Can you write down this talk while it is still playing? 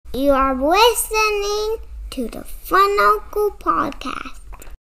You are listening to the Fun Uncle Podcast.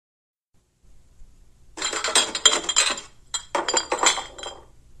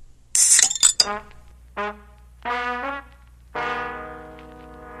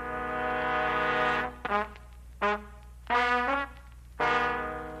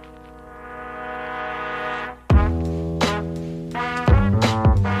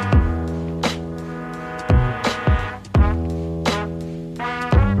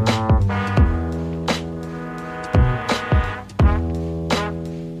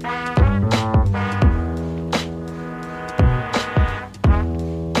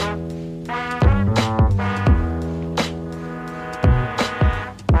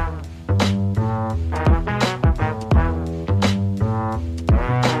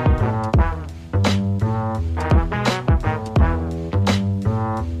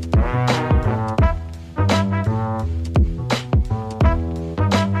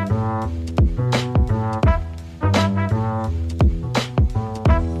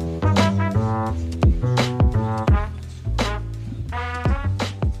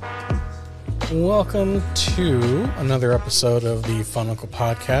 Welcome to another episode of the Fun Uncle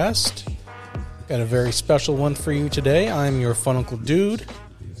Podcast. Got a very special one for you today. I'm your Fun Uncle Dude,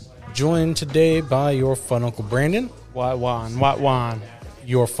 joined today by your Fun Uncle Brandon. What one?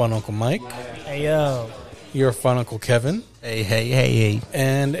 Your Fun Uncle Mike. Hey, yo. Your Fun Uncle Kevin. Hey.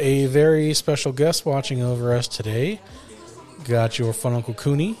 And a very special guest watching over us today. Got your Fun Uncle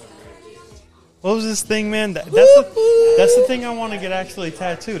Cooney. What was this thing, man? That's the thing I want to get actually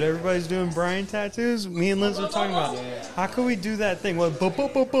tattooed. Everybody's doing Brian tattoos. Me and Liz were talking about how can we do that thing? What, boom,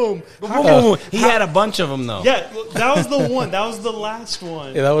 boom, boom, boom. He had a bunch of them, though. Yeah, that was the one. That was the last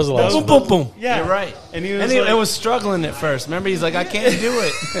one. Yeah, that was the last one. Boom, boom. Yeah. You're right. And he was it was struggling at first. Remember, he's like, I can't do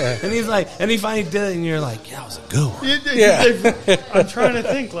it. Yeah. And he's like, and he finally did it, and you're like, yeah, that was a good one. Yeah. I'm trying to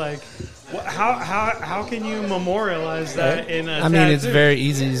think, like, how can you memorialize that in a tattoo? It's very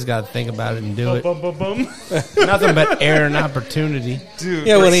easy. You just got to think about it and do it. Boom, boom, boom. Nothing but air and opportunity. Dude,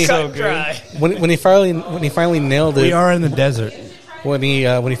 Yeah, when he so good. when he finally nailed it. We are in the desert. When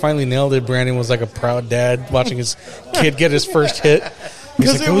he finally nailed it, Brandon was like a proud dad watching his kid get his first hit. He's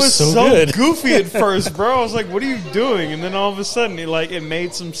Because like, it was so good. goofy at first, bro. I was like, what are you doing? And then all of a sudden, it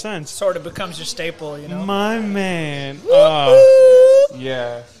made some sense. Sort of becomes your staple, you know? My man.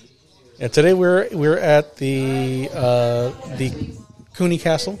 Yeah. Yeah, today we're at the Cooney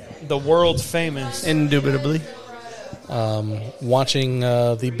Castle, The world famous. Indubitably. watching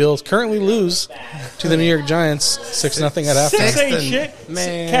the Bills currently lose to the New York Giants 6-0 at halftime. 6 ain't shit.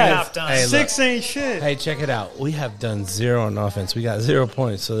 Man. Cat, Hey, 6 ain't shit. Hey, check it out. We have done 0 on offense. We got 0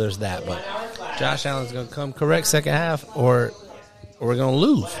 points, so there's that. But Josh Allen's going to come correct second half, or we're going to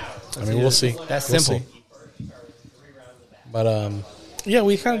lose. I mean, we'll see. That's We'll simple. see. But yeah,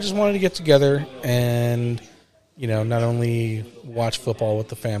 we kind of just wanted to get together and not only watch football with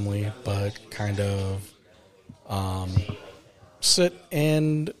the family, but kind of sit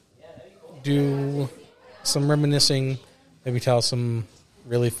and do some reminiscing, maybe tell some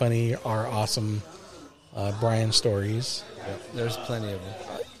really funny or awesome Brian stories. There's plenty of them.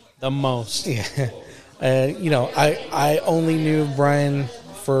 The most. Yeah. I only knew Brian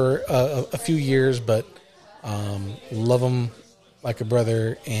for a few years, but love him like a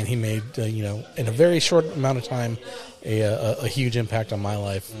brother, and he made, in a very short amount of time, a huge impact on my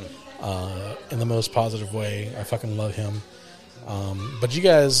life in the most positive way. I fucking love him. But you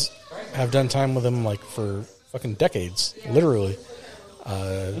guys have done time with him like for fucking decades, literally.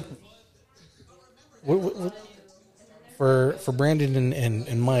 For Brandon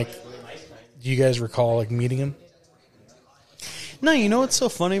and Mike, do you guys recall like meeting him? No, you know what's so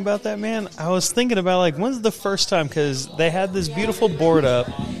funny about that, man? I was thinking about, like, when's the first time? Because they had this beautiful board up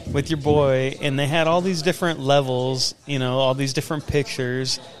with your boy, and they had all these different levels, all these different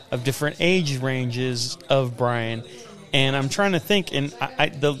pictures of different age ranges of Brian. And I'm trying to think, and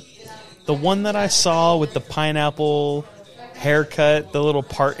the one that I saw with the pineapple haircut, the little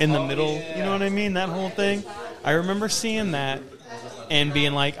part in the middle, you know what I mean? That whole thing. I remember seeing that and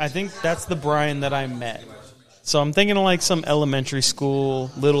being like, I think that's the Brian that I met. So I'm thinking of like some elementary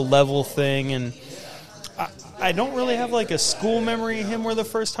school little level thing, and I don't really have like a school memory of him where the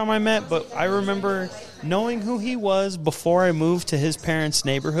first time I met, but I remember knowing who he was before I moved to his parents'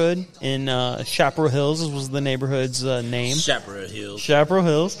 neighborhood in Chaparral Hills was the neighborhood's name. Chaparral Hills. Chaparral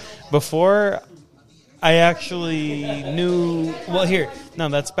Hills. Before I actually knew,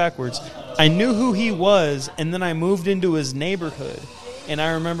 that's backwards. I knew who he was, and then I moved into his neighborhood. And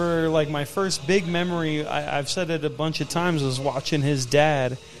I remember, like, my first big memory, I've said it a bunch of times, was watching his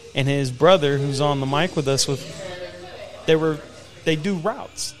dad and his brother, who's on the mic with us, they were they do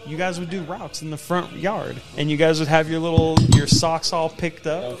routes. You guys would do routes in the front yard, and you guys would have your socks all picked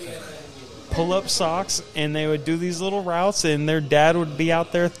up, pull-up socks, and they would do these little routes, and their dad would be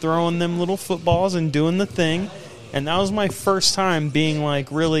out there throwing them little footballs and doing the thing. And that was my first time being,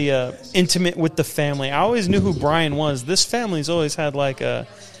 like, really intimate with the family. I always knew who Brian was. This family's always had, like, a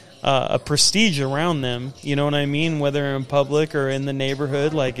prestige around them. You know what I mean? Whether in public or in the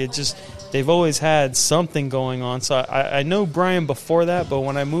neighborhood. Like, they've always had something going on. So I know Brian before that, but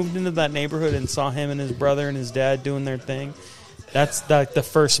when I moved into that neighborhood and saw him and his brother and his dad doing their thing, that's like the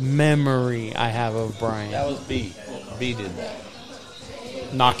first memory I have of Brian. That was B. B did that.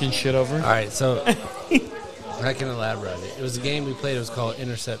 Knocking shit over. All right, so I can elaborate it. It was a game we played. It was called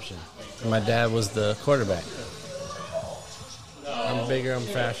Interception. And my dad was the quarterback. I'm bigger, I'm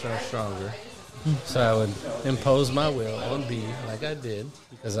faster, I'm stronger. So I would impose my will on B like I did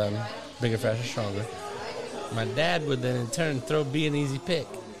because I'm bigger, faster, stronger. My dad would then in turn throw B an easy pick.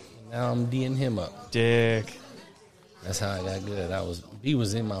 And now I'm D'ing him up. Dick. That's how I got good. B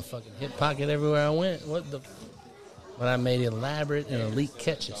was in my fucking hip pocket everywhere I went. But I made elaborate and elite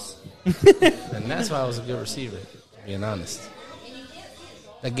catches. And that's why I was a good receiver, being honest.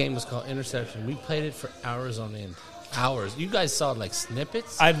 That game was called Interception. We played it for hours on end. Hours. You guys saw like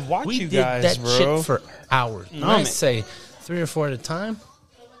snippets. I'd watch you guys, that bro. shit for hours. I say 3 or 4 at a time.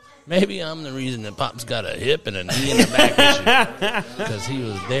 Maybe I'm the reason that Pop's got a hip and a knee in the back issue. Because he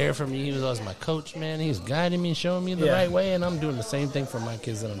was there for me. He was always my coach, man. He was guiding me, showing me the right way, and I'm doing the same thing for my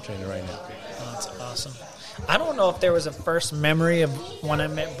kids that I'm training right now. Oh, that's awesome. I don't know if there was a first memory of when I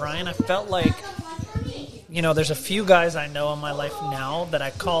met Brian. I felt like, there's a few guys I know in my life now that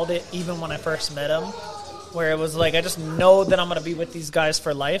I called it even when I first met them, where it was like, I just know that I'm going to be with these guys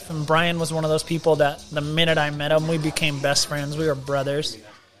for life. And Brian was one of those people that the minute I met him, we became best friends. We were brothers.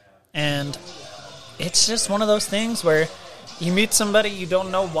 And it's just one of those things where you meet somebody, you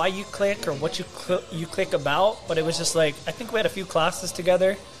don't know why you click or what you click about, but it was just like, I think we had a few classes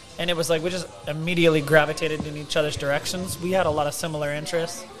together, and it was like we just immediately gravitated in each other's directions. We had a lot of similar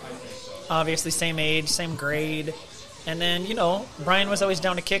interests. Obviously, same age, same grade. And then, Brian was always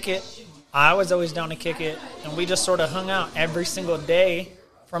down to kick it. I was always down to kick it. And we just sort of hung out every single day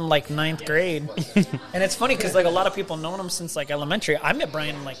from, like, 9th grade. And it's funny because, like, a lot of people known him since, like, elementary. I met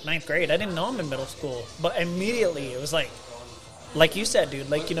Brian in, like, 9th grade. I didn't know him in middle school. But immediately it was like you said, dude,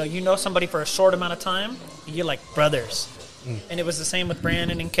 like, you know somebody for a short amount of time, you're like brothers. And it was the same with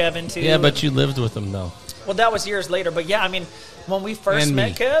Brandon and Kevin, too. Yeah, but you lived with them, though. Well, that was years later. But, yeah, I mean, when we first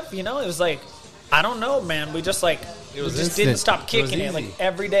met Kev, it was like, I don't know, man. We just, didn't stop kicking it. Like,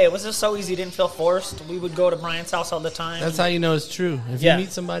 every day. It was just so easy. It didn't feel forced. We would go to Brian's house all the time. That's how you know it's true. If you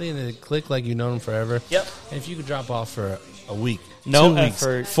meet somebody and they click like you know them forever. Yep. And if you could drop off for a week, no 2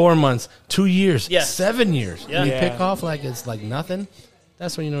 effort. weeks, 4 months, 2 years, 7 years, Yeah. and you pick off like it's like nothing,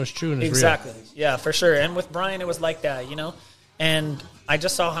 that's when you know it's true and it's exactly. real. Yeah, for sure. And with Brian, it was like that, And I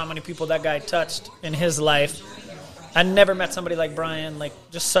just saw how many people that guy touched in his life. I never met somebody like Brian, like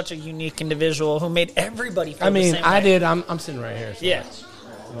just such a unique individual who made everybody feel the same way. did. I'm sitting right here. So Yeah.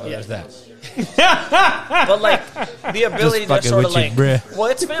 There's that. But, like, the ability to sort of, like... Well,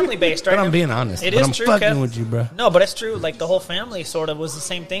 it's family-based, right? But I'm being honest. It but is I'm true, fucking Kev. with you, bro. No, but it's true. Like, the whole family sort of was the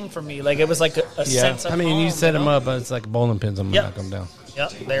same thing for me. Like, it was like a sense of home, you set them up, but it's like bowling pins. I'm going to knock them down.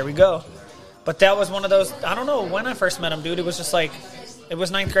 Yep, there we go. But that was one of those... I don't know when I first met him, dude. It was just like... It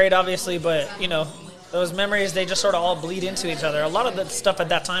was 9th grade, obviously, but, those memories, they just sort of all bleed into each other. A lot of the stuff at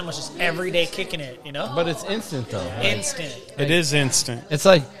that time was just everyday kicking it, But it's instant, though. Right? Instant. It is instant. It's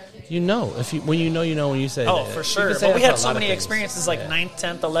like, when you say Oh, that. for sure. But we had so many experiences like 9th,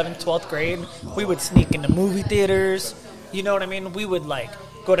 10th, 11th, 12th grade. We would sneak into movie theaters. You know what I mean? We would, like,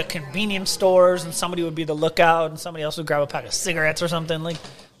 go to convenience stores, and somebody would be the lookout, and somebody else would grab a pack of cigarettes or something. Like,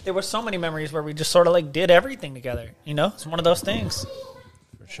 there were so many memories where we just sort of, like, did everything together. It's one of those things.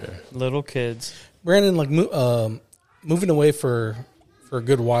 For sure. Little kids. Brandon, like moving away for a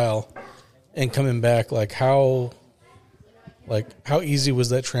good while and coming back, like how easy was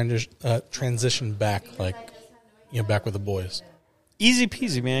that transition back, back with the boys? Easy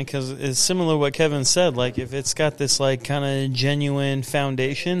peasy, man, because it's similar to what Kevin said. Like, if it's got this, like, kind of genuine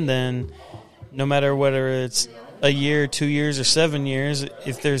foundation, then no matter whether it's a year, 2 years, or 7 years,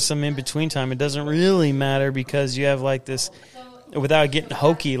 if there's some in-between time, it doesn't really matter because you have, like, this... without getting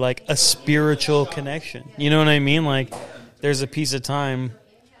hokey, like a spiritual connection. You know what I mean? Like, there's a piece of time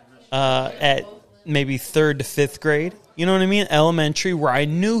at maybe 3rd to 5th grade, you know what I mean? Elementary, where I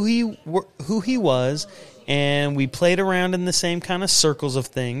knew who he was, and we played around in the same kind of circles of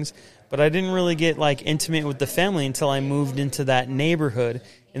things, but I didn't really get, like, intimate with the family until I moved into that neighborhood.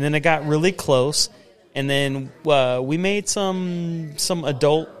 And then I got really close, And then we made some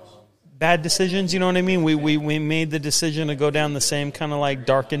adult bad decisions, you know what I mean? We made the decision to go down the same kind of like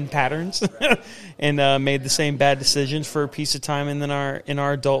darkened patterns and made the same bad decisions for a piece of time in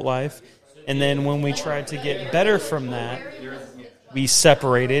our adult life. And then when we tried to get better from that, we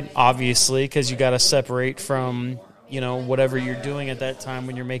separated, obviously, because you got to separate from, whatever you're doing at that time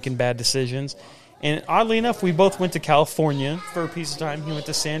when you're making bad decisions. And oddly enough, we both went to California for a piece of time. He went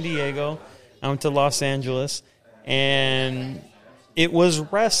to San Diego. I went to Los Angeles. And it was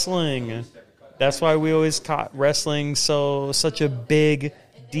wrestling. That's why we always caught wrestling such a big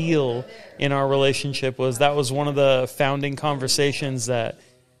deal in our relationship. That was one of the founding conversations that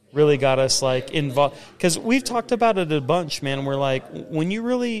really got us like involved. Because we've talked about it a bunch, man. We're like, when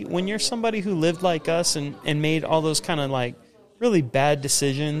you're somebody who lived like us and made all those kind of like really bad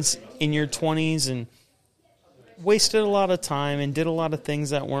decisions in your 20s and wasted a lot of time and did a lot of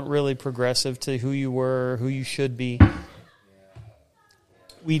things that weren't really progressive to who you were or who you should be.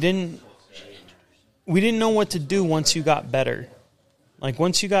 We didn't know what to do once you got better. Like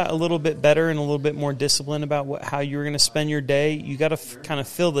once you got a little bit better and a little bit more disciplined about how you were going to spend your day, you got to kind of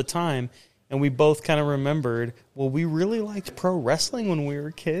fill the time. And we both kind of remembered, well, we really liked pro wrestling when we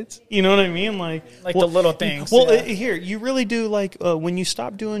were kids. You know what I mean? Like the little things. Well, yeah. Here, you really do like when you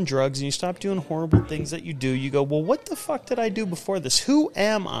stop doing drugs and you stop doing horrible things that you do, you go, well, what the fuck did I do before this? Who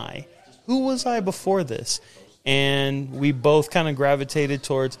am I? Who was I before this? And we both kind of gravitated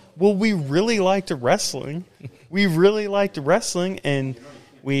towards, well, we really liked wrestling. We really liked wrestling, and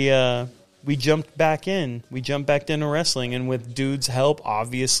we jumped back in. We jumped back into wrestling, and with Dude's help,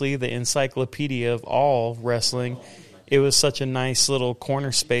 obviously, the encyclopedia of all wrestling, it was such a nice little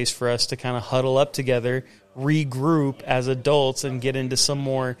corner space for us to kind of huddle up together, regroup as adults, and get into some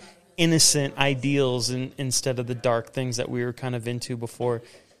more innocent ideals instead of the dark things that we were kind of into before.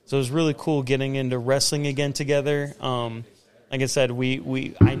 So it was really cool getting into wrestling again together. Like I said,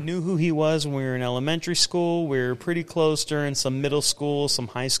 I knew who he was when we were in elementary school. We were pretty close during some middle school, some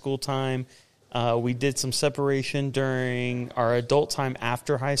high school time. We did some separation during our adult time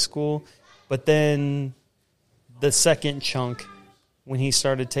after high school. But then the second chunk, when he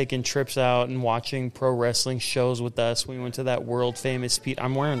started taking trips out and watching pro wrestling shows with us, we went to that world famous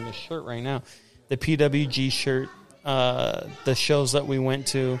I'm wearing this shirt right now, the PWG shirt. The shows that we went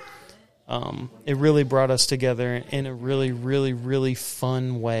to, it really brought us together in a really, really, really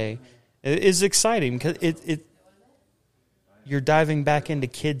fun way. It is exciting because you're diving back into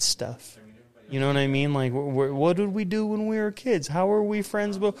kids stuff. You know what I mean? Like, what did we do when we were kids? How were we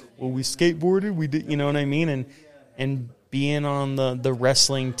friends? Well, we skateboarded. We did. You know what I mean? And being on the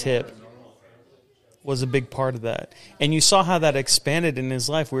wrestling tip was a big part of that. And you saw how that expanded in his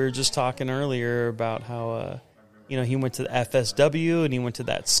life. We were just talking earlier about how. He went to the FSW, and he went to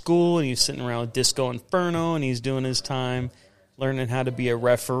that school, and he was sitting around with Disco Inferno, and he's doing his time learning how to be a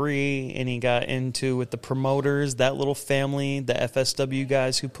referee, and he got into with the promoters, that little family, the FSW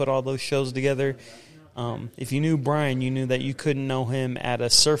guys who put all those shows together. If you knew Brian, you knew that you couldn't know him at a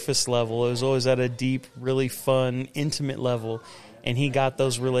surface level. It was always at a deep, really fun, intimate level, and he got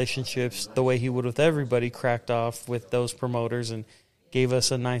those relationships the way he would with everybody, cracked off with those promoters, and gave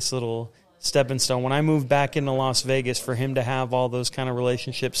us a nice little stepping stone. When I moved back into Las Vegas, for him to have all those kind of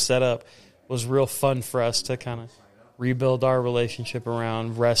relationships set up was real fun for us to kind of rebuild our relationship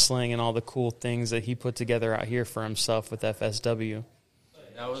around wrestling and all the cool things that he put together out here for himself with FSW.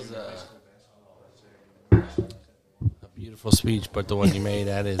 That was a beautiful speech, but the one you made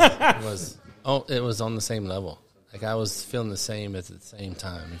it was on the same level. Like I was feeling the same at the same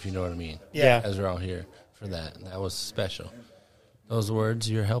time, if you know what I mean. Yeah. As we're all here for that. That was special. Those words,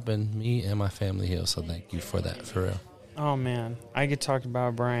 you're helping me and my family heal, so thank you for that, for real. Oh, man. I get talked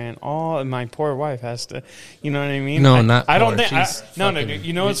about Brian. And my poor wife has to, you know what I mean? No, I don't poor. think, no,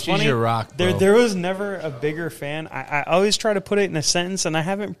 you know what's she's funny? Your rock, bro. There was never a bigger fan. I always try to put it in a sentence, and I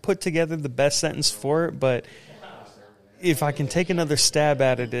haven't put together the best sentence for it, but if I can take another stab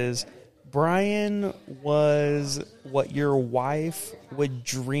at it is, Brian was what your wife would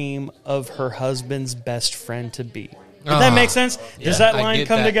dream of her husband's best friend to be. Does that make sense? Yeah, Does that line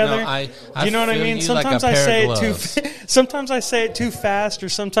come together? No, I you know what I mean? Sometimes like I say it sometimes I say it too fast, or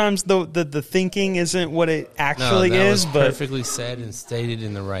sometimes the thinking isn't what it actually is. Was but perfectly said and stated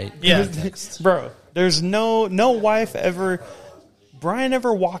in the right context. Bro, there's no wife ever. Brian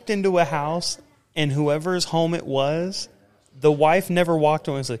ever walked into a house, and whoever's home it was, the wife never walked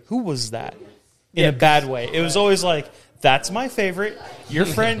in and was like, "Who was that?" In a bad way. It was always like, That's my favorite. Your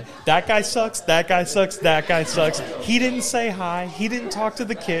friend, that guy sucks, that guy sucks, that guy sucks. He didn't say hi. He didn't talk to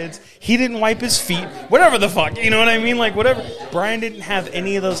the kids. He didn't wipe his feet. Whatever the fuck. You know what I mean? Like, whatever. Brian didn't have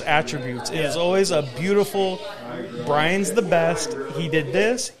any of those attributes. It was always a beautiful, Brian's the best. He did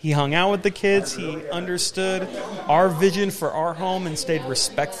this. He hung out with the kids. He understood our vision for our home and stayed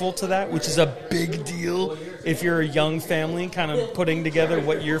respectful to that, which is a big deal if you're a young family kind of putting together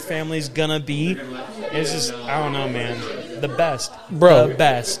what your family's gonna be. It's just, I don't know, man. The best. Bro, the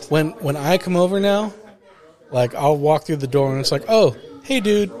best. When I come over now, like, I'll walk through the door and it's like, oh, hey,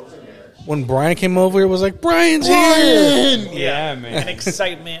 dude. When Brian came over, it was like, Brian's here. Yeah, man. And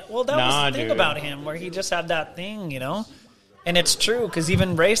excitement. Well, that was the thing dude. about him, where he just had that thing, you know? And it's true, because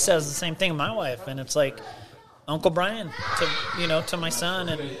even Ray says the same thing to my wife. And it's like, Uncle Brian, to my son.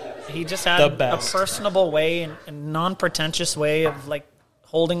 And he just had The a best. personable way and non-pretentious way of, like,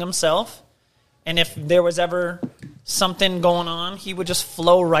 holding himself. And if there was ever something going on, he would just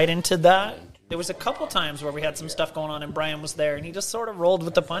flow right into that. There was a couple times where we had some stuff going on and Brian was there, and he just sort of rolled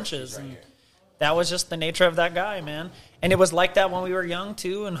with the punches. And that was just the nature of that guy, man. And it was like that when we were young,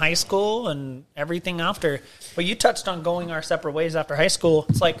 too, in high school and everything after. But you touched on going our separate ways after high school.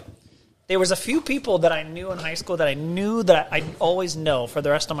 It's like there was a few people that I knew in high school that I knew that I'd always know for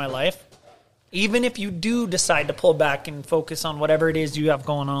the rest of my life. Even if you do decide to pull back and focus on whatever it is you have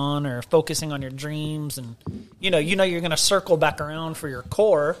going on or focusing on your dreams and, you know you're going to circle back around for your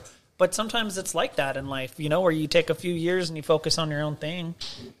core. But sometimes it's like that in life, where you take a few years and you focus on your own thing.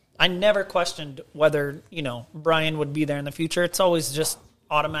 I never questioned whether, Brian would be there in the future. It's always just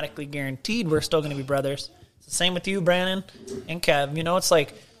automatically guaranteed we're still going to be brothers. It's the same with you, Brandon and Kev. It's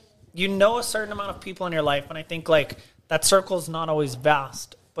like, a certain amount of people in your life, and I think, like, that circle is not always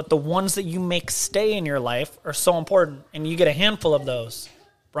vast. But the ones that you make stay in your life are so important, and you get a handful of those.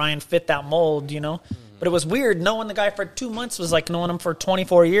 Brian fit that mold, But it was weird. Knowing the guy for 2 months was like knowing him for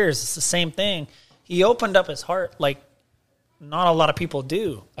 24 years. It's the same thing. He opened up his heart like not a lot of people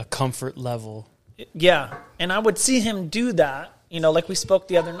do. A comfort level. Yeah, and I would see him do that, like we spoke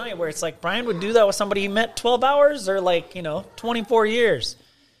the other night, where it's like Brian would do that with somebody he met 12 hours or 24 years.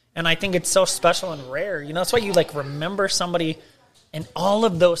 And I think it's so special and rare. That's why you remember somebody and all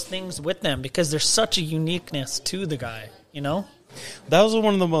of those things with them, because there's such a uniqueness to the guy, That was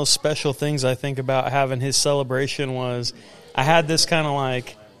one of the most special things I think about having his celebration was I had this kind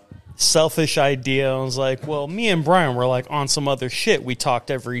of selfish idea. I was like, well, me and Brian were on some other shit. We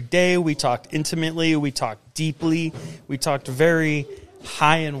talked every day. We talked intimately. We talked deeply. We talked very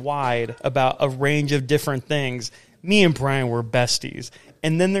high and wide about a range of different things. Me and Brian were besties.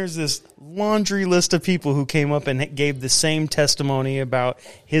 And then there's this laundry list of people who came up and gave the same testimony about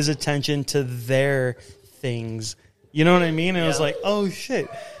his attention to their things. You know what I mean? And it was like, oh, shit.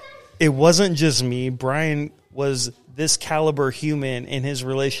 It wasn't just me. Brian was this caliber human in his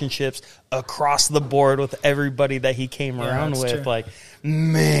relationships across the board with everybody that he came around with. True.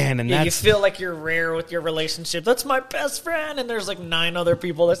 Man, and you feel like you're rare with your relationship. That's my best friend, and there's 9 other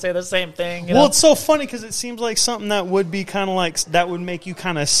people that say the same thing. Well, it's so funny because it seems like something that would be kind of that would make you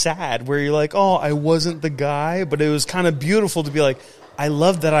kind of sad, where you're like, oh, I wasn't the guy, but it was kind of beautiful to be like, I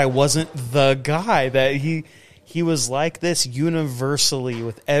love that I wasn't the guy, that he was like this universally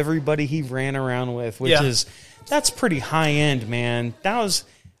with everybody he ran around with, which is, that's pretty high end, man. That was,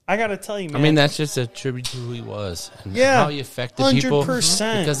 I got to tell you, man. I mean, that's just a tribute to who he was and Yeah, how he affected people.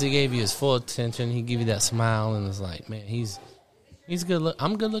 100%. Because he gave you his full attention. He gave you that smile, and it's like, man, he's good.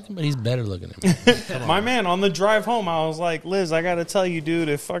 I'm good looking, but he's better looking than me. My man, on the drive home, I was like, Liz, I got to tell you, dude,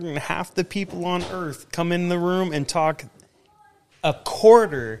 if fucking half the people on earth come in the room and talk a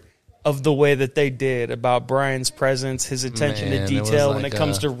quarter of the way that they did about Brian's presence, his attention to detail when it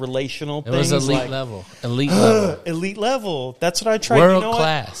comes to relational things. It was elite level. Elite level. Elite level. That's what I tried. World you know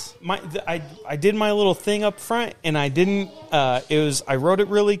class. I did my little thing up front, and I didn't. I wrote it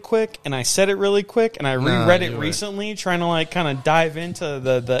really quick, and I said it really quick, and I reread it recently, trying to kind of dive into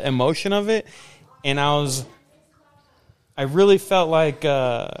the emotion of it, and I really felt like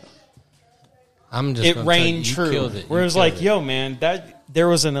I'm just it rang true. Where it was like, yo, man, that there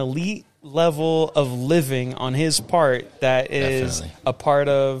was an elite level of living on his part that is a part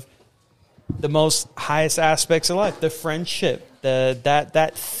of the most highest aspects of life, the friendship,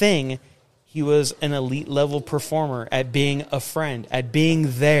 that thing. He was an elite level performer at being a friend, at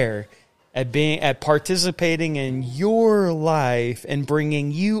being there, at participating in your life and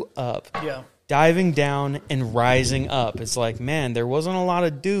bringing you up. Yeah. Diving down and rising up. It's like, man, there wasn't a lot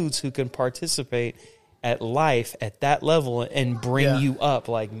of dudes who can participate at life at that level and bring Yeah. you up.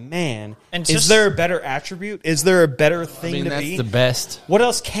 Like, man, And is just- there a better attribute? Is there a better thing to that's be? the best. What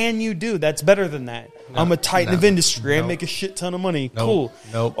else can you do that's better than that? I'm a titan of industry. I make a shit ton of money. Nope. Cool.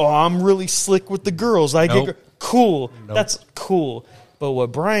 Nope. Oh, I'm really slick with the girls. I Nope. get cool. Nope. That's cool. But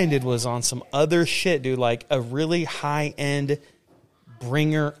what Brian did was on some other shit, dude. Like a really high end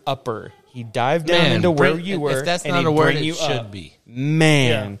bringer upper. He dived down Man, into where bring- you if were. that's and not he'd a word, bring it you should up. be.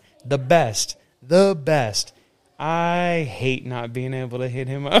 Man, Yeah. the best. The best. I hate not being able to hit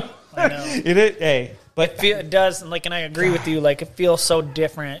him up. I know. Hey, but It does, and I agree with you. Like, it feels so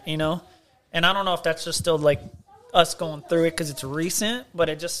different, you know. And I don't know if that's just still like us going through it because it's recent, but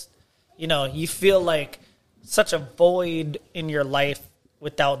it just, you feel like such a void in your life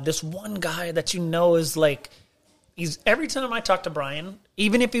without this one guy that is like. He's every time I talk to Brian,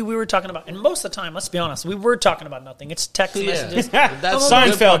 even if we were talking about, and most of the time, let's be honest, we were talking about nothing. It's text messages. That's the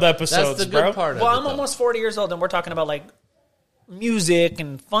Seinfeld good part. episodes, That's the good bro. part of Well, it, I'm though. almost 40 years old, and we're talking about like music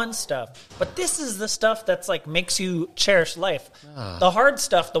and fun stuff. But this is the stuff that's like makes you cherish life. The hard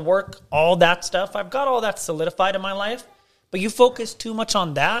stuff, the work, all that stuff. I've got all that solidified in my life. But you focus too much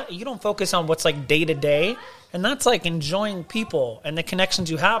on that. You don't focus on what's like day to day, and that's like enjoying people and the connections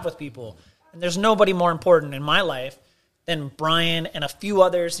you have with people. And there's nobody more important in my life than Brian and a few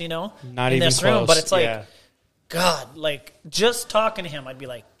others, not in even this close. room. But it's like, Yeah. God, like just talking to him, I'd be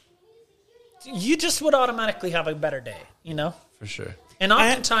like, you just would automatically have a better day, For sure. And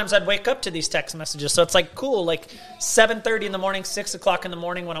oftentimes I'd wake up to these text messages, so it's like cool, like 7:30 in the morning, 6 o'clock in the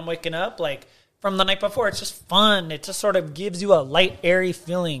morning when I'm waking up, like from the night before. It's just fun. It just sort of gives you a light, airy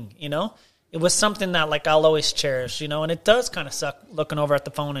feeling, It was something that like I'll always cherish, and it does kind of suck looking over at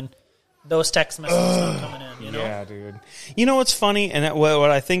the phone and those text messages not coming in, Yeah, dude. You know what's funny, and what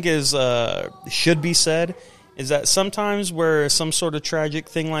I think is should be said is that sometimes where some sort of tragic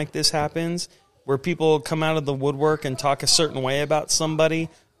thing like this happens, where people come out of the woodwork and talk a certain way about somebody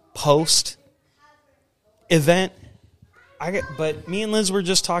post event. But me and Liz were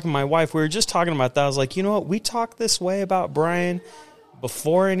just talking. My wife, we were just talking about that. I was like, you know what? We talked this way about Brian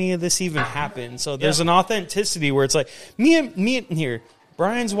before any of this even happened. So there's an authenticity where it's like me and here.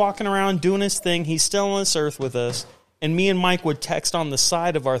 Brian's walking around doing his thing. He's still on this earth with us. And me and Mike would text on the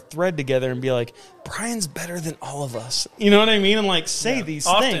side of our thread together and be like, Brian's better than all of us. You know what I mean? And like say these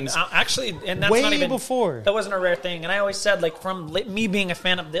Often, things. actually, and that's Way not even before. That wasn't a rare thing. And I always said, like, from me being a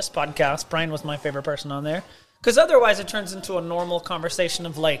fan of this podcast, Brian was my favorite person on there. Because otherwise, it turns into a normal conversation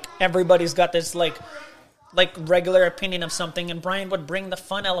of like everybody's got this like regular opinion of something, and Brian would bring the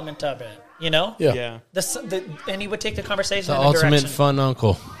fun element of it. Yeah. Yeah. And he would take the conversation The in a ultimate direction. fun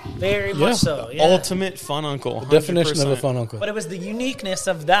uncle. Very much so. Yeah. Ultimate fun uncle. Definition of a 100%. fun uncle. But it was the uniqueness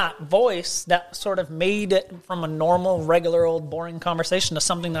of that voice that sort of made it from a normal, regular, old, boring conversation to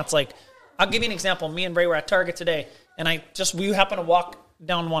something that's like, I'll give you an example. Me and Bray were at Target today, and we happened to walk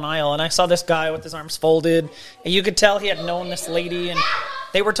down one aisle, and I saw this guy with his arms folded, and you could tell he had known this lady, and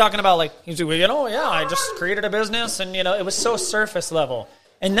they were talking about, like, he's like, I just created a business, and, it was so surface level.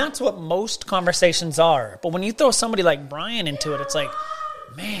 And that's what most conversations are. But when you throw somebody like Brian into it, it's like,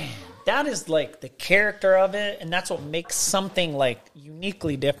 man, that is like the character of it, and that's what makes something like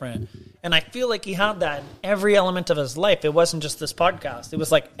uniquely different. And I feel like he had that in every element of his life. It wasn't just this podcast. It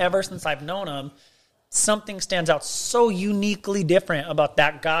was like ever since I've known him, something stands out so uniquely different about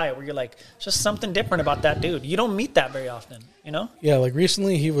that guy where you're like, just something different about that dude. You don't meet that very often, Yeah, like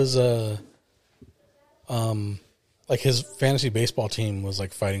recently he was like his fantasy baseball team was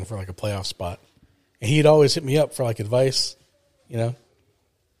like fighting for like a playoff spot. And he'd always hit me up for like advice,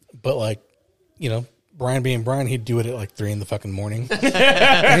 But like, Brian being Brian, he'd do it at like 3 in the fucking morning.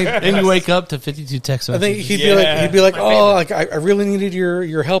 And you wake up to 52 text I think messages. he'd be like, oh, like I really needed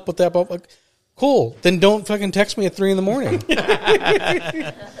your help with that. But like, cool, then don't fucking text me at 3 in the morning.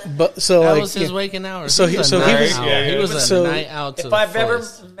 But so That like, was his waking hours. So he he was a was- night owl. yeah, He was a so- night owl to If the I've ever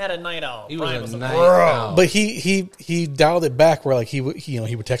fullest. met a night owl, He Brian was was a a night owl. but he dialed it back where like he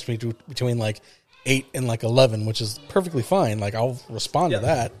would text me between like 8 and like 11, which is perfectly fine. Like I'll respond to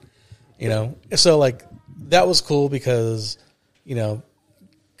that, So like that was cool because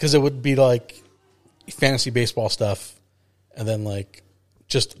because it would be like fantasy baseball stuff, and then like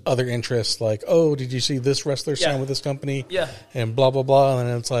just other interests like, oh, did you see this wrestler sign with this company? Yeah. And blah blah blah, and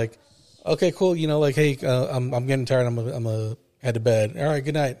then it's like, okay, cool. Like, hey, I'm getting tired. I'm a head to bed. All right,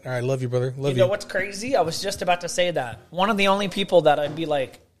 good night. All right, love you, brother. Love you. You know what's crazy? I was just about to say that. One of the only people that I'd be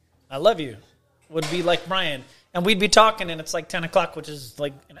like, I love you, would be like Brian. And we'd be talking, and it's like 10 o'clock, which is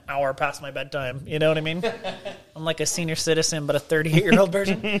like an hour past my bedtime. You know what I mean? I'm like a senior citizen, but a 38-year-old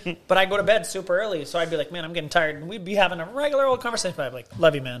version. But I go to bed super early, so I'd be like, man, I'm getting tired. And we'd be having a regular old conversation. But I'd be like,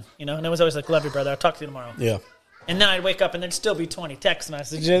 love you, man. You know? And it was always like, love you, brother. I'll talk to you tomorrow. Yeah. And then I'd wake up, and there'd still be 20 text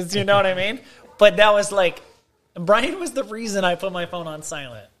messages. You know what I mean? But that was like, Brian was the reason I put my phone on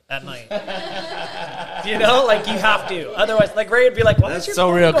silent at night. You know? Like, you have to. Otherwise, like, Ray would be like, why is your So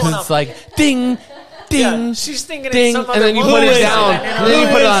phone real going because off? it's like ding, ding, Yeah, she's thinking ding, it's some and other then you woman. put it down, And and then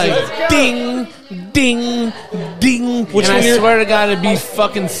you put it like ding. ding, ding. Which and one I you're- swear to God, it'd be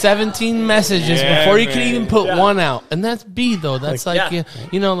fucking 17 messages Yeah, before you could man. even put Yeah. one out. And that's B though. That's like, yeah.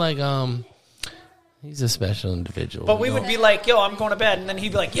 you know, like he's a special individual. But we would be like, yo, I'm going to bed. And then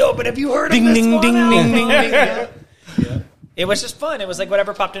he'd be like, yo, but have you heard ding, of this ding, one ding, album? ding, ding, ding. It was just fun. It was like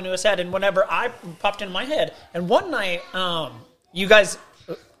whatever popped into his head. And whenever I popped into my head. And one night, you guys,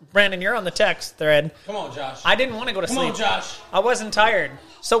 Brandon, you're on the text thread. Come on, Josh. I didn't want to go to sleep. Josh. I wasn't tired.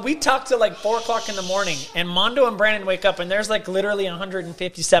 So we talked till like 4 o'clock in the morning. And Mondo and Brandon wake up, and there's like literally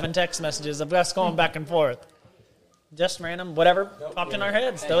 157 text messages of us going back and forth. Just random, whatever popped in our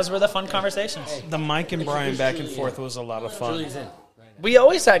heads. Those were the fun conversations. The Mike and Brian back and forth was a lot of fun. We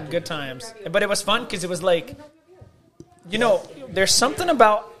always had good times, but it was fun because it was like, you know, there's something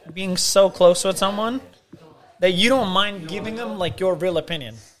about being so close with someone that you don't mind giving them like your real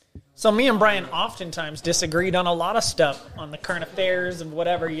opinion. So me and Brian oftentimes disagreed on a lot of stuff on the current affairs and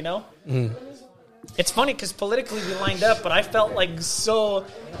whatever, you know. It's funny because politically we lined up, but I felt like so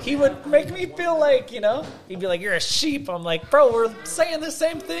he would make me feel like, you know, he'd be like, you're a sheep. I'm like, bro, we're saying the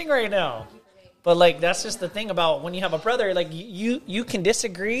same thing right now. But like, that's just the thing about when you have a brother, like you can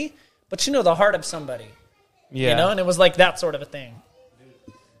disagree, but you know the heart of somebody, Yeah. you know, and it was like that sort of a thing.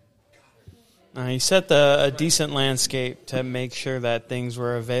 He set a decent landscape to make sure that things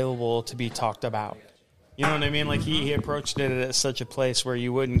were available to be talked about. You know what I mean? Like he approached it at such a place where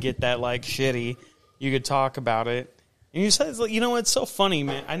you wouldn't get that like shitty. You could talk about it. And you said, you know, it's so funny,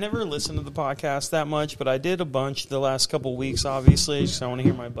 man. I never listened to the podcast that much, but I did a bunch the last couple weeks, obviously, because I want to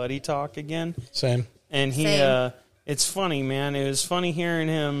hear my buddy talk again. Same. And he, Same. it's funny, man. It was funny hearing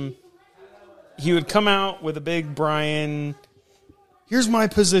him. He would come out with a big Brian, here's my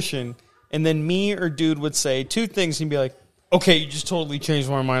position. And then me or dude would say 2 things and he'd be like, okay, you just totally changed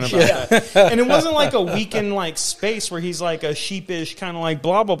my mind about that. And it wasn't like a weekend like space where he's like a sheepish kind of like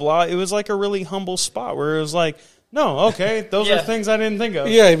blah, blah, blah. It was like a really humble spot where it was like, no, okay, those are things I didn't think of.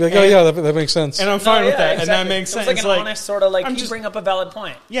 Yeah, you'd be like, oh, yeah, that makes sense. And I'm fine with that. Exactly. And that makes sense. It was like an honest sort of like, I'm you just- bring up a valid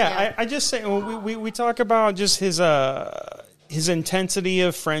point. Yeah, I just say we talk about just his intensity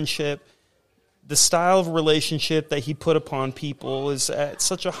of friendship, the style of relationship that he put upon people is at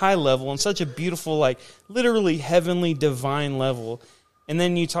such a high level and such a beautiful, like literally heavenly, divine level. And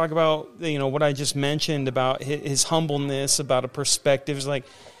then you talk about, you know, what I just mentioned about his humbleness, about a perspective. It's like,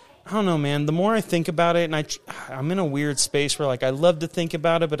 I don't know, man. The more I think about it, and I'm in a weird space where like I love to think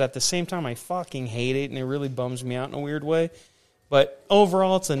about it, but at the same time I fucking hate it, and it really bums me out in a weird way. But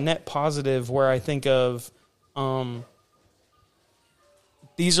overall, it's a net positive where I think of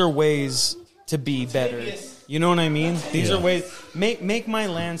these are ways to be better. You know what I mean? These are ways make my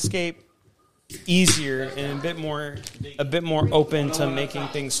landscape easier and a bit more open to making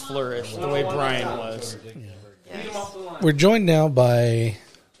things flourish the way Brian was. We're joined now by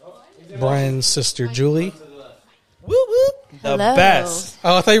Brian's sister, Julie. The Hello. best.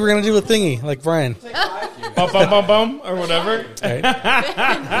 Oh, I thought you were going to do a thingy like Brian. Bum, bum, bum, bum, or whatever.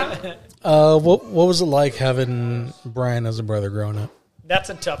 Right. What was it like having Brian as a brother growing up? That's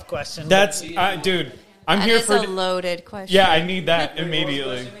a tough question. That's, dude, I'm That here is for... a loaded question. Yeah, I need that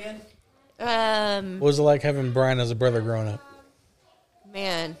immediately. What was it like having Brian as a brother growing up?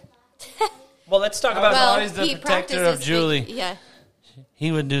 Man. well, let's talk about Well, always the he protector practices of Julie. Yeah.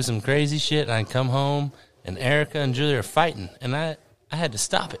 He would do some crazy shit, and I'd come home, and Erica and Julie are fighting, and I had to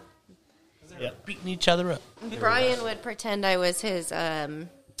stop it. They're beating each other up. Brian would pretend I was his.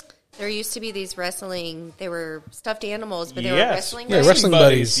 There used to be these wrestling. They were stuffed animals, but they were Yes. wrestling. Yeah, buddies. wrestling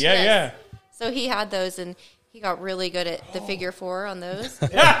buddies. Yeah, Yes. yeah. So he had those, and he got really good at the figure 4 on those.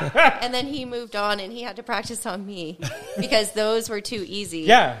 And then he moved on, and he had to practice on me because those were too easy.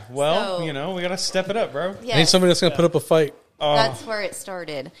 Yeah, well, So- you know, we got to step it up, bro. I need Yes, somebody that's going to put up a fight. that's where it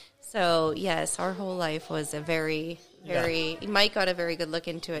started. So yes, our whole life was a very. Mike got a very good look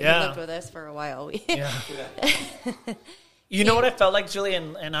into it. Yeah. He lived with us for a while. You know what I felt like, Julie,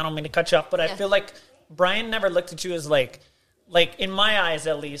 and I don't mean to cut you off, but I Yeah. feel like Brian never looked at you as like in my eyes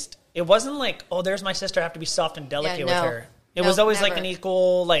at least, it wasn't like, oh, there's my sister, I have to be soft and delicate Yeah, with no. her. It No, was always like never. an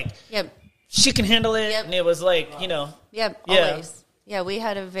equal, like, Yep. she can handle it, Yep. and it was like, you know, Yep. Yeah. Always. Yeah, we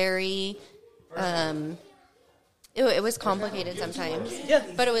had a very It was complicated sometimes. Yeah.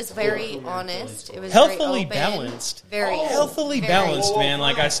 But it was very honest. It was Healthily very open, balanced. Very Healthily very- balanced, man.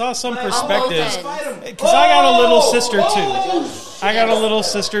 Like, I saw some perspectives. Open. Because I got a little sister, too. I got a little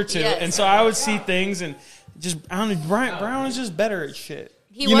sister, too. Yes. And so I would see things and just, I don't know, Brian was just better at shit.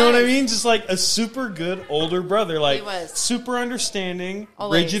 He You know what I was. mean? Just like a super good older brother. Like, He was. super understanding,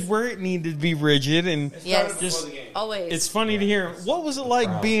 Always. rigid where it needed to be rigid. And Yes. just, Always. it's funny to hear. What was it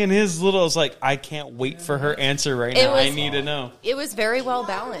like being his little? I was like, I can't wait for her answer right It now. I was- need to know. It was very well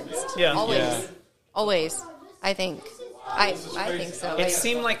balanced. Yeah. Always. Yeah. Always. I think. I think so. It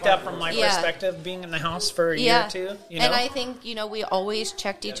seemed like that from my Yeah. perspective, being in the house for a year yeah. or two. You know? And I think, we always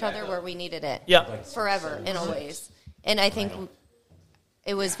checked each other where we needed it. Yeah. Forever and always. And I think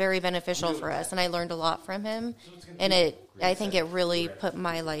it was very beneficial for us, and I learned a lot from him. And I think it really put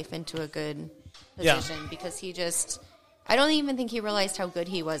my life into a good Yeah. position because I don't even think he realized how good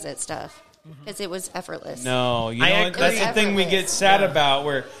he was at stuff because it was effortless. No, you I know what? agree. That's the thing we get Effortless. sad about,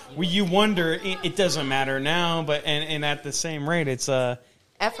 where you wonder it doesn't matter now, but and at the same rate, it's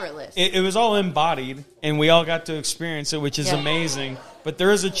Effortless. it was all embodied, and we all got to experience it, which is Yeah. amazing. But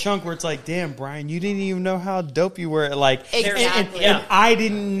there is a chunk where it's like, damn, Brian, you didn't even know how dope you were. Like, Exactly. and I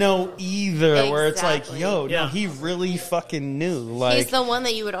didn't know either. Where it's like, Exactly. yo, no, Yeah. he really fucking knew. Like, He's the one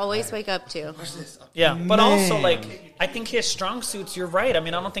that you would always wake up to. Yeah, but Man. also like I think his strong suits. You're right. I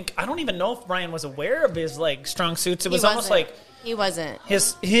mean, I don't even know if Brian was aware of his like strong suits. It was almost like he wasn't.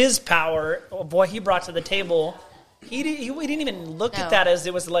 his power. Oh boy, he brought to the table. He didn't even look No. at that as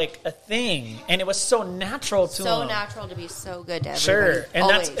it was like a thing, and it was so natural to So him. natural to be so good to everybody. Sure, and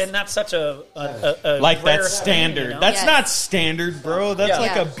always. that's such a like rare that's thing, standard. you know? That's Yes. not standard, bro. That's Yeah.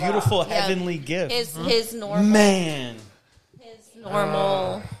 like Yeah. a beautiful Yeah. heavenly gift. his normal Man.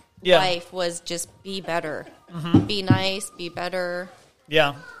 normal Yeah. life was just be better, be nice, be better.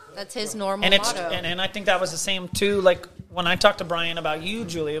 yeah. That's his normal And it's motto. and I think that was the same too. Like when I talked to Brian about you,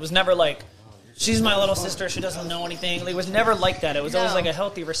 Julie, it was never like she's my little sister. She doesn't know anything. It was never like that. It was always No. like a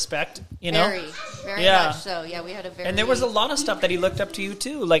healthy respect. You know. very Yeah. much so. Yeah, we had a very. And there was a lot of stuff that he looked up to you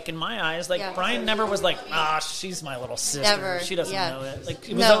too. Like in my eyes, like Yeah. Brian never was like, she's my little sister. Never. She doesn't Yeah. know it. Like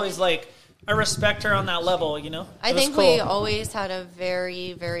it was No. always like, I respect her on that level. You know. I It was think cool. we always had a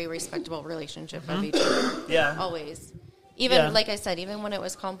very, very respectable relationship of each other. Yeah. Always. Even, Yeah. like I said, even when it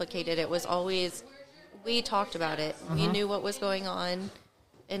was complicated, it was always, we talked about it. We knew what was going on,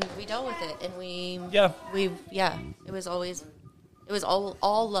 and we dealt with it. And it was always, it was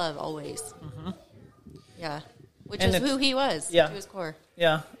all love, always. Yeah. Which And is it- who he was yeah. to his core.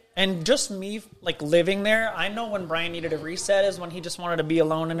 Yeah. And just me, like, living there, I know when Brian needed a reset is when he just wanted to be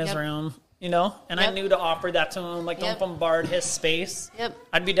alone in his Yep. room, you know? And I Yep. knew to offer that to him, like, Yep. don't bombard his space. Yep.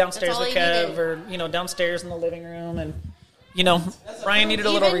 I'd be downstairs That's all with he Kev needed. or, downstairs in the living room. And, Brian needed a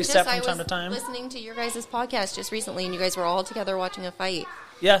little Even reset just, from I time was to time. listening to your guys' podcast just recently, and you guys were all together watching a fight.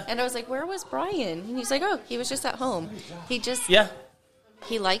 Yeah. And I was like, where was Brian? And he's like, oh, he was just at home. He Yeah.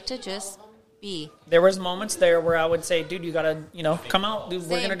 liked to just be. There was moments there where I would say, dude, you got to, come out. Dude, we're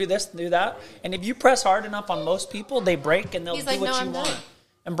Same. going to do this, do that. And if you press hard enough on most people, they break and they'll He's do like, what "No, you I'm want. done."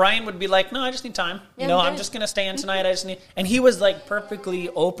 And Brian would be like, no, I just need time. Yeah, I'm good. just going to stay in tonight. I just need, and he was like perfectly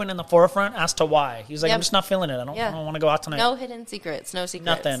open in the forefront as to why. He was like, Yep. I'm just not feeling it. I don't want to go out tonight. No hidden secrets. No secrets.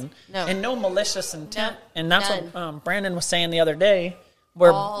 Nothing. No. And no malicious intent. No. And that's None. what Brandon was saying the other day,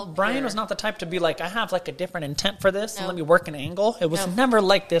 where All Brian pure. was not the type to be like, I have like a different intent for this and No. let me work an angle. It was No. never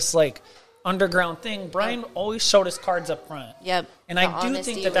like this like underground thing. Brian always showed his cards up front. Yep. And The I do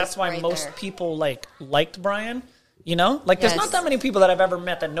honesty think that that's was why right most there. people liked Brian. There's Yes. not that many people that I've ever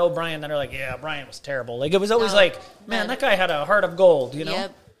met that know Brian that are like, yeah, Brian was terrible. Like it was always No. like, man, None. that guy had a heart of gold.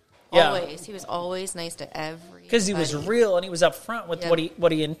 Yep. Yeah. Always. He was always nice to everybody. Because he was real and he was upfront with Yep.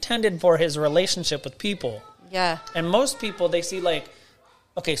 what he intended for his relationship with people. Yeah. And most people, they see like,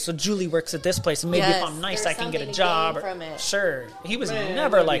 okay, so Julie works at this place, and maybe Yes, if I'm nice, there's I can get a something to job. gain from it. Sure, he was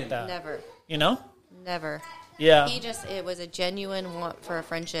never like that. Never. You know? Never. Yeah. It was a genuine want for a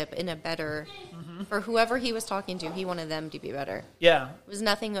friendship in a better, Mm-hmm. for whoever he was talking to, he wanted them to be better. Yeah. It was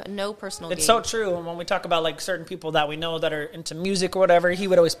nothing, no personal It's gain. so true. And when we talk about like certain people that we know that are into music or whatever, he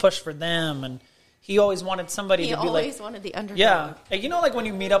would always push for them, and he always wanted somebody He to be always like, wanted the yeah. underdog. Like, like when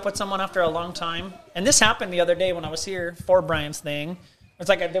you meet up with someone after a long time, and this happened the other day when I was here for Brian's thing. It's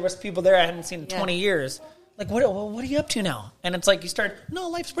like there was people there I hadn't seen in Yeah. 20 years. Like, what are you up to now? And it's like you start, no,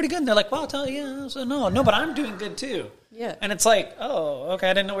 life's pretty good. And they're like, well, I'll tell you, yeah. So no, but I'm doing good too. Yeah. And it's like, oh, okay,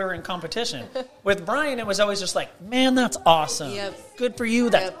 I didn't know we were in competition. With Brian, it was always just like, man, that's awesome. Yep. Good for you.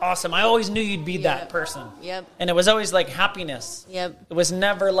 That's Yep. awesome. I always knew you'd be that Yep. person. Yep. And it was always like happiness. Yep. It was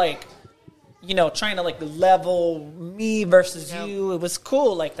never like, trying to like level me versus Yep. you. It was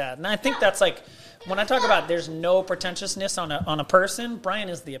cool like that. And I think that's like when I talk about there's no pretentiousness on a person, Brian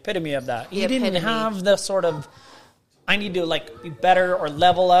is the epitome of that. He didn't have the sort of, I need to like be better or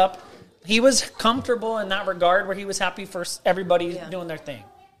level up. He was comfortable in that regard where he was happy for everybody doing their thing.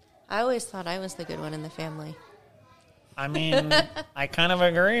 I always thought I was the good one in the family. I mean, I kind of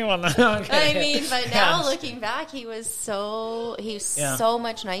agree on that. I mean, but now looking back, he was so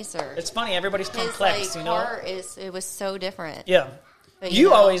much nicer. It's funny, everybody's complex, His, heart it was so different. Yeah. But,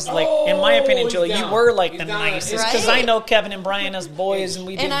 you always, in my opinion, Julie, you were like the nicest. Because Right? I know Kevin and Brian as boys, and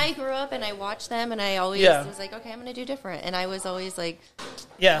we did. And I grew up and I watched them, and I always was like, okay, I'm going to do different. And I was always like,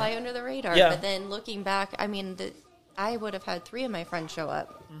 fly under the radar. Yeah. But then looking back, I mean, I would have had 3 of my friends show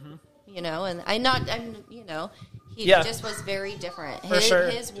up. Mm-hmm. You know, and he just was very different.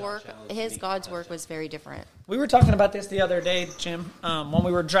 His work, his God's work was very different. We were talking about this the other day, Jim, when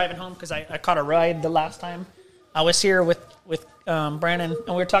we were driving home, because I caught a ride the last time I was here with Brandon, and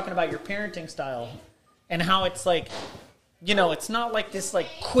we were talking about your parenting style and how it's like, it's not like this like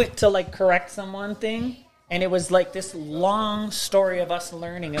quick to like correct someone thing. And it was like this long story of us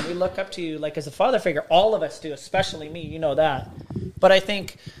learning, and we look up to you like as a father figure. All of us do, especially me, you know that. But I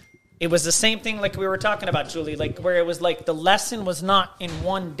think it was the same thing like we were talking about, Julie, like where it was like the lesson was not in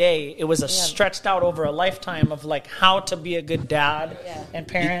one day. It was stretched out over a lifetime of like how to be a good dad and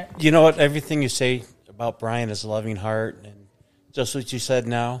parent. You know what? Everything you say about Brian, his loving heart, and just what you said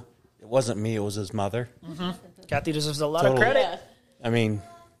now, it wasn't me, it was his mother. Mm-hmm. Kathy deserves a lot of credit. Yeah. I mean,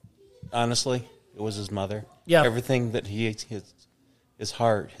 honestly, it was his mother. Yeah. Everything that his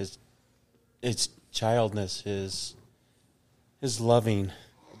heart, his childness, his loving,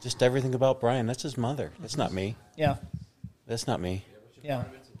 just everything about Brian, that's his mother. That's not me. Yeah. That's not me. Yeah.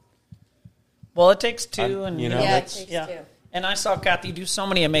 Well, it takes two. And it takes two. And I saw Kathy do so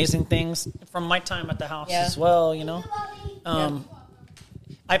many amazing things from my time at the house as well,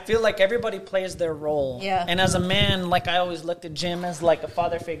 I feel like everybody plays their role. Yeah. And as a man, like I always looked at Jim as like a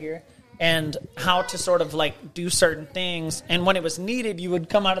father figure and how to sort of like do certain things. And when it was needed, you would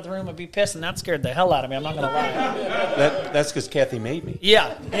come out of the room and be pissed, and that scared the hell out of me. I'm not going to lie. That's because Kathy made me.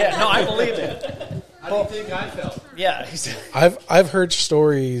 Yeah. No, I believe it. How do you think I felt? Yeah. I've heard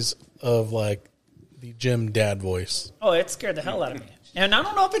stories of like the Jim dad voice. Oh, it scared the hell out of me. And I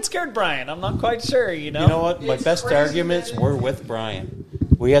don't know if it scared Brian. I'm not quite sure, You know what? My best arguments were with Brian.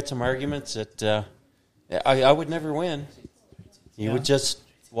 We had some arguments that I would never win. He would just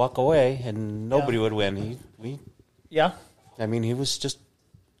walk away, and nobody would win. I mean, he was just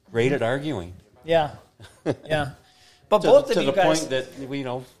great at arguing. Yeah. But both of to you the guys... point that,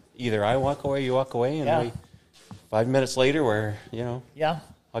 either I walk away, you walk away, and 5 minutes later, we're,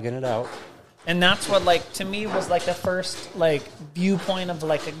 hugging it out. And that's what, like, to me was, like, the first, like, viewpoint of,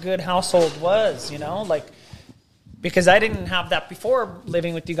 like, a good household was, because I didn't have that before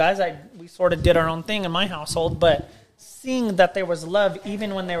living with you guys. We sort of did our own thing in my household, but seeing that there was love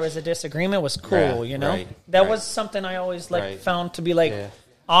even when there was a disagreement was cool, Right, that was something I always, like, found to be, like,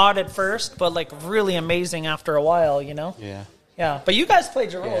 odd at first, but, like, really amazing after a while, Yeah, but you guys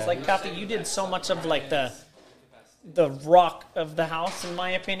played your roles. Like, Kathy, you did so much of, like, the rock of the house, in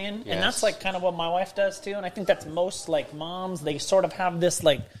my opinion. Yes. And that's like kind of what my wife does too. And I think that's most like moms. They sort of have this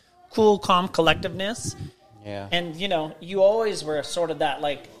like cool, calm collectiveness. Yeah. And you always were sort of that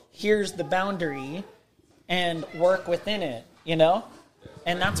like, here's the boundary and work within it,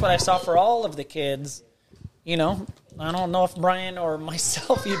 And that's what I saw for all of the kids. I don't know if Brian or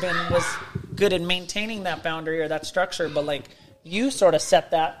myself even was good at maintaining that boundary or that structure, but like you sort of set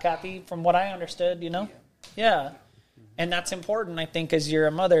that, Kathy, from what I understood, Yeah. And that's important, I think, as you're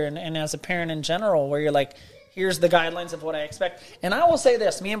a mother and as a parent in general, where you're like, here's the guidelines of what I expect. And I will say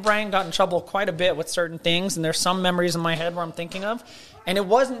this, me and Brian got in trouble quite a bit with certain things, and there's some memories in my head where I'm thinking of, and it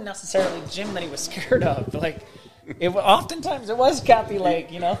wasn't necessarily Jim that he was scared of. Like, oftentimes it was Kathy, like,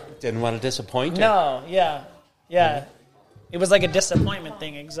 Didn't want to disappoint her. No, yeah. It was like a disappointment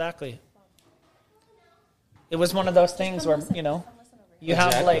thing, exactly. It was one of those things where, you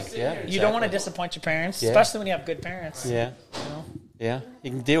have, like, you don't want to disappoint your parents, especially when you have good parents. Yeah. Yeah. You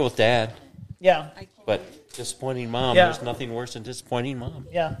can deal with dad. Yeah. But disappointing mom, there's nothing worse than disappointing mom.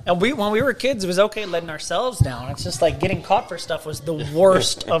 Yeah. And when we were kids, it was okay letting ourselves down. It's just like getting caught for stuff was the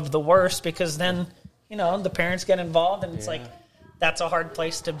worst of the worst, because then, the parents get involved, and it's like, that's a hard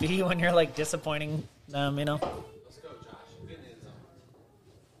place to be when you're, like, disappointing them,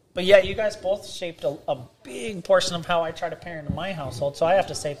 But yeah, you guys both shaped a big portion of how I try to parent in my household. So I have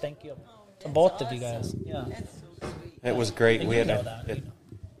to say thank you to both of you guys. Yeah, it was great. And we you had know that.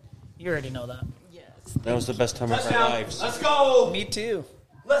 You already know that. That was the best time of our lives. Let's go. Me too.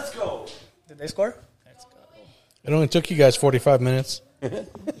 Let's go. Did they score? Let's go. It only took you guys 45 minutes.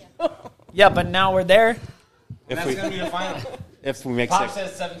 Yeah, but now we're there. If we, That's gonna be the final. if we make Pop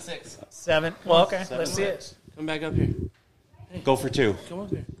 6, says 7-6. 7. Well, okay. Let's see it. Come back up here. go for 2. Come up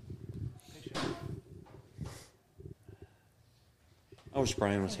here. I wish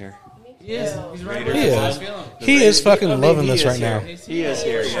Brian was here. He is. He's right He here. is. He is fucking loving he this is right here. now. He is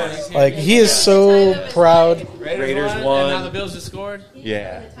here. Yes. Like, he is so proud. Raiders And won. now the Bills just scored.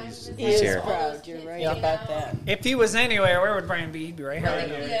 Yeah, He he's is here. proud. You're right about that. If he was anywhere, where would Brian be? He'd be right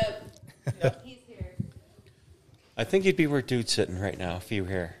here. He's here. I think he'd be where Dude's sitting right now if he were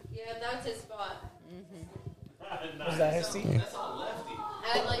here. Yeah, that's his spot. Was that his seat?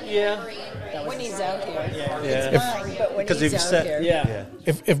 I'd like Yeah. When he's out here. Yeah. But when Because he's if you out said, here. Yeah.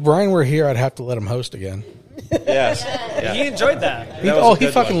 If Brian were here, I'd have to let him host again. yes, He enjoyed that. He, That was a he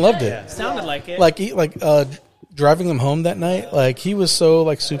good fucking one. loved it. Sounded like it. Like driving him home that night, like he was so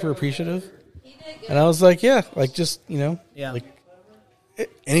like super appreciative, and I was like, yeah, like just Yeah. like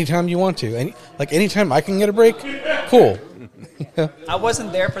anytime you want to, anytime I can get a break, cool. I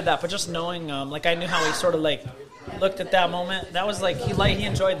wasn't there for that, but just knowing, like I knew how he sort of like looked at that moment. That was like he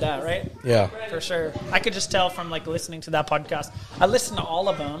enjoyed that, right? Yeah, For sure. I could just tell from like listening to that podcast. I listened to all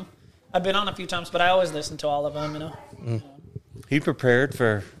of them. I've been on a few times, but I always listen to all of them. he prepared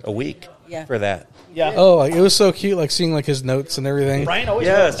for a week Yeah. for that. Yeah. Oh, like it was so cute, like seeing like his notes and everything. Brian always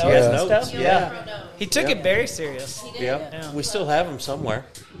Yes, wrote he has notes and notes. stuff. Yeah. He took it very serious. Yeah. We still have them somewhere.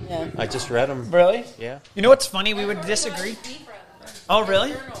 Yeah. I just read them. Really? Yeah. You know what's funny? We would disagree. Oh,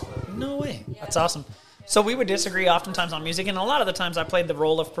 really? No way. That's awesome. So we would disagree oftentimes on music, and a lot of the times I played the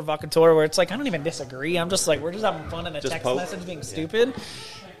role of provocateur where it's like, I don't even disagree. I'm just like, we're just having fun in a Just text poke. message being stupid.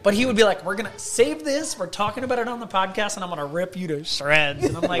 But he would be like, we're going to save this. We're talking about it on the podcast, and I'm going to rip you to shreds.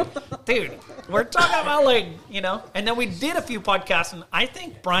 And I'm like, dude, we're talking about And then we did a few podcasts, and I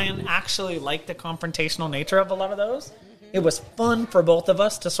think Brian actually liked the confrontational nature of a lot of those. It was fun for both of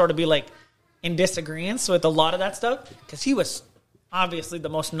us to sort of be like in disagreements with a lot of that stuff because he was obviously the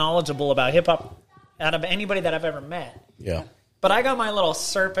most knowledgeable about hip-hop out of anybody that I've ever met. Yeah, But I got my little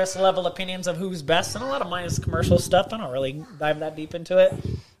surface level opinions of who's best, and a lot of mine is commercial stuff. I don't really dive that deep into it.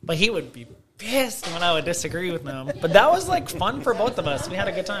 But he would be pissed when I would disagree with him. But that was like fun for both of us. We had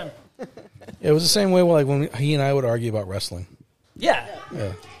a good time. it was the same way like when he and I would argue about wrestling. Yeah.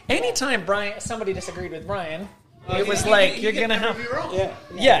 Yeah, Anytime somebody disagreed with Brian, it was like you're gonna have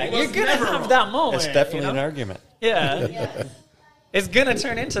you're gonna have that moment. It's definitely you know? an argument. Yeah. It's gonna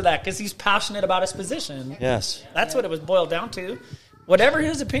turn into that because he's passionate about his position. Yes. That's what it was boiled down to. Whatever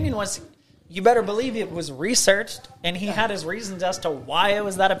his opinion was, you better believe it was researched, and he had his reasons as to why it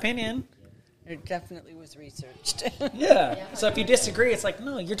was that opinion. It definitely was researched. Yeah. So if you disagree, it's like,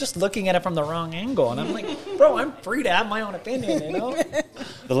 no, you're just looking at it from the wrong angle. And I'm like, bro, I'm free to have my own opinion, you know?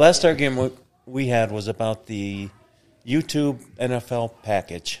 The last argument we had was about the YouTube NFL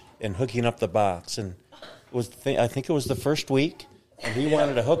package and hooking up the box. And I think it was the first week, and he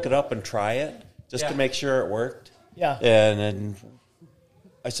wanted to hook it up and try it just to make sure it worked. Yeah. And then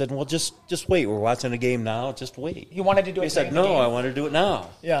I said, well, just wait. We're watching a game now. Just wait. He wanted to do it He said, during the no, game. I want to do it now.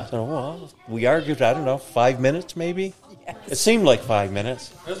 Yeah. So, well, we argued, I don't know, 5 minutes maybe? Yes. It seemed like 5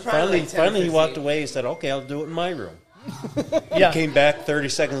 minutes. It was probably like 10 or Finally, he 15. walked away. He said, okay, I'll do it in my room. Yeah. Came back 30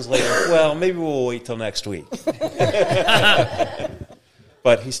 seconds later. Well, maybe we'll wait till next week.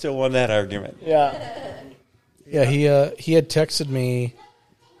 But he still won that argument. Yeah. yeah. He had texted me.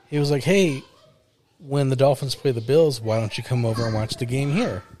 He was like, "Hey, when the Dolphins play the Bills, why don't you come over and watch the game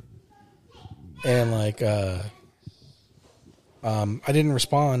here?" And like, I didn't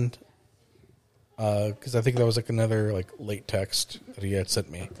respond because I think that was like another like late text that he had sent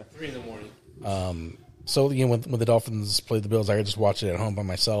me. 3 in the morning. So when the Dolphins played the Bills, I could just watch it at home by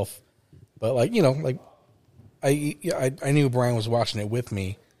myself. But like I knew Brian was watching it with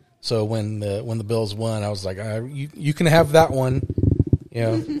me. So when the Bills won, I was like, you can have that one.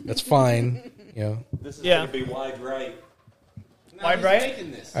 That's fine. This is Yeah. going to be wide right. No, Wide he's right?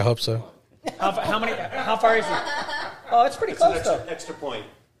 making this. I hope so. How far is it? Oh, it's pretty close, though. Extra point.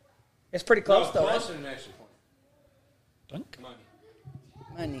 It's pretty close, though. Closer than an extra point. Dunk. Money.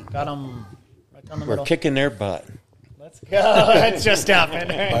 Money. Got him right down the We're middle. kicking their butt. Let's go. That just happened.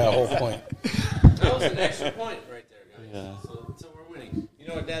 By a whole point. That was an extra point right there, guys. Yeah. So we're winning. You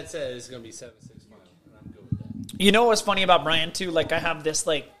know what Dad said? It's going to be 7-6 final, and I'm good with that. You know what's funny about Brian, too? Like, I have this,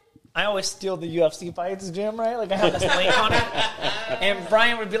 I always steal the UFC fights, Jim, right? Like, I have this link on it. And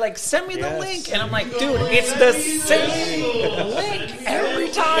Brian would be like, send me the link. And I'm like, dude, it's the same link every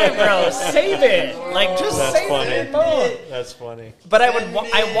time, bro. Save it. Like, just save it in your phone. That's funny. But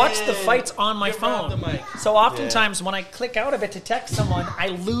I watch the fights on my phone. So oftentimes when I click out of it to text someone, I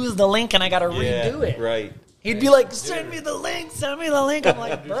lose the link and I got to redo it. Right. He'd be like, send me the link. I'm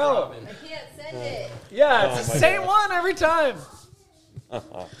like, bro. I can't send it. Yeah, it's the same one every time.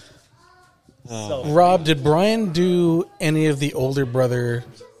 So, Rob, did Brian do any of the older brother,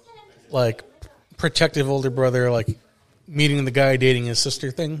 like protective older brother, like meeting the guy dating his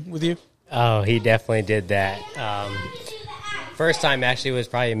sister thing with you? Oh, he definitely did that. First time actually was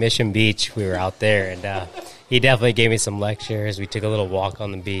probably Mission Beach. We were out there, and he definitely gave me some lectures. We took a little walk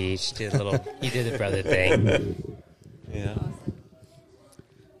on the beach. He did the brother thing. Yeah.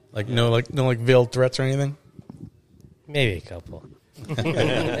 No veiled threats or anything? Maybe a couple.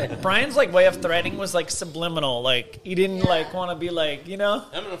 Brian's like way of threatening was like subliminal. Like he didn't like want to be like, I'm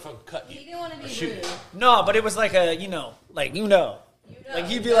gonna fucking cut you. He didn't want to be rude. No, but it was like a like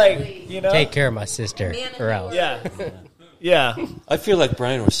he'd be like Take care of my sister, or else. Yeah. I feel like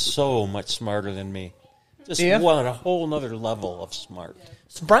Brian was so much smarter than me. Just on a whole nother level of smart.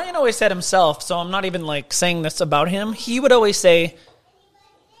 So Brian always said himself, so I'm not even like saying this about him. He would always say,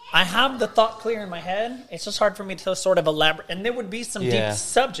 I have the thought clear in my head. It's just hard for me to sort of elaborate. And there would be some deep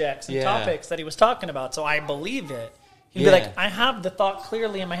subjects and topics that he was talking about, so I believed it. He'd be like, I have the thought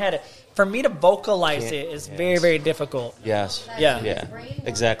clearly in my head. For me to vocalize it is very, very difficult. Yes. Yeah.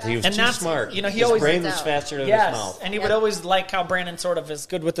 Exactly. He was too smart. He his always brain was faster than his mouth. And he would always like how Brandon sort of is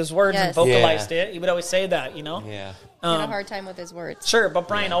good with his words and vocalized it. He would always say that, Yeah. He had a hard time with his words. Sure, but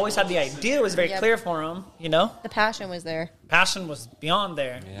Brian always had the idea. It was very clear for him, The passion was there. Passion was beyond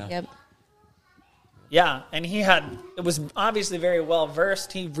there. Yeah. Yep. Yeah, and it was obviously very well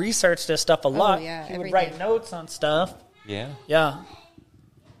versed. He researched this stuff a lot. He would write notes on stuff. Yeah. Yeah.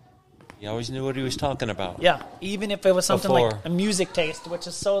 He always knew what he was talking about. Yeah, even if it was something like a music taste, which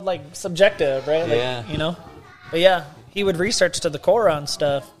is so like subjective, right? Like, But yeah, he would research to the core on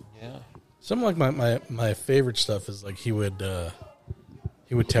stuff. Yeah. Some like my favorite stuff is like he would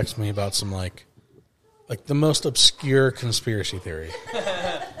text me about some like the most obscure conspiracy theory.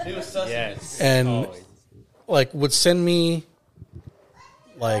 He was sussing Yes. And like would send me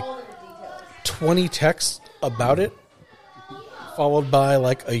like 20 texts about it, followed by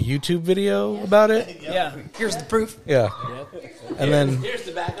like a YouTube video about it. Yeah, here's the proof. Yeah, and then here's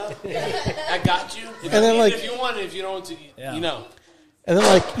the backup. I got you. If and then like if you want it, if you don't, and then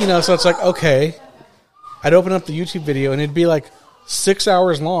like so it's like okay, I'd open up the YouTube video and it'd be like 6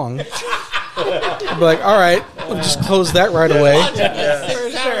 hours long. I'd be like, all right, we'll just close that right away.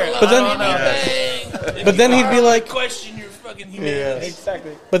 But then he'd be like, question your fucking humanity.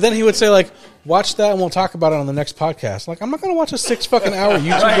 Exactly. But then he would say like, watch that and we'll talk about it on the next podcast. Like, I'm not going to watch a 6 fucking hour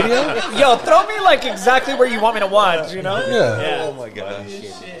YouTube video. Yo, throw me like exactly where you want me to watch, Yeah. Oh my god.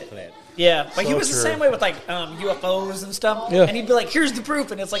 Yeah, but he So was the true. same way with like UFOs and stuff. Yeah. And he'd be like, "Here's the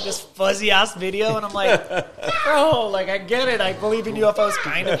proof," and it's like this fuzzy ass video, and I'm like, "Bro, like I get it. I believe in UFOs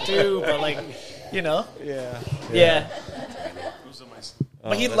kind of too, but like, yeah."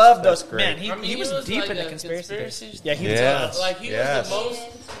 But he loved those. Man, he was deep like into a conspiracies. Yeah, he Yes. Like he was the most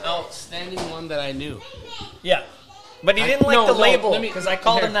outstanding one that I knew. yeah. But he didn't like no, the no, label let me- because I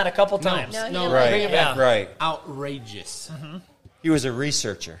called him here. that a couple times. No, he No, didn't Right. bring it back. Right. Outrageous. He was a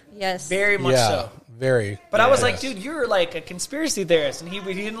researcher. Yes. Very much Yeah, so. very. But I was like, dude, you're like a conspiracy theorist, and he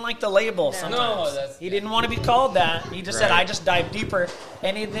didn't like the label. Sometimes No, that's- he didn't want to be called that. He just said, Right. I just dive deeper,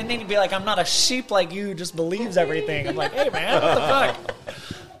 and then he'd be like, I'm not a sheep like you, who just believes everything. I'm like, hey man, what the fuck?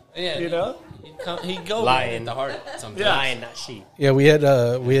 Yeah, You know? he'd go Lion. at the heart sometimes. Yeah. Lion, not sheep. Yeah, we had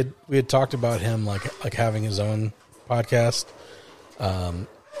talked about him like having his own podcast.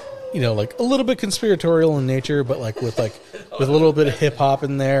 Like a little bit conspiratorial in nature, but like with a little bit of hip hop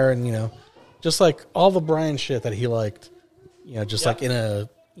in there, and just like all the Brian shit that he liked. Just like in a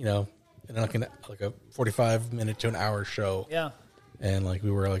like a 45-minute to an hour show. Yeah. And like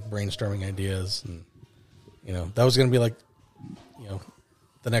we were like brainstorming ideas, and that was gonna be like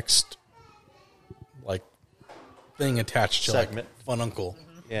the next like thing attached to Segment. like Fun Uncle.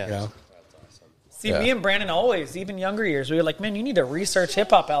 Yeah. See, me and Brandon always, even younger years, we were like, man, you need to research hip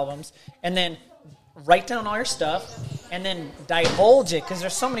hop albums and then write down all your stuff and then divulge it because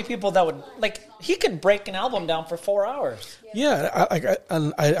there's so many people that would like. He could break an album down for 4 hours. Yeah,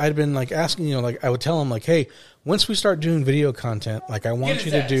 I'd been like asking, like I would tell him like, hey, once we start doing video content, like I want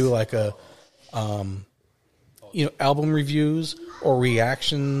you to do like a, album reviews or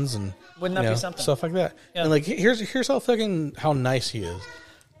reactions and Wouldn't that be something? stuff like that. Yeah. And like here's how nice he is.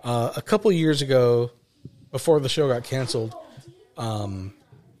 A couple years ago, before the show got canceled,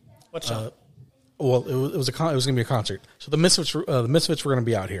 What show? well, it was going to be a concert. So the Misfits were going to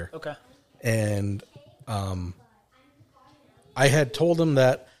be out here. Okay. And I had told him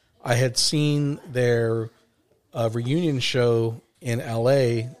that I had seen their reunion show in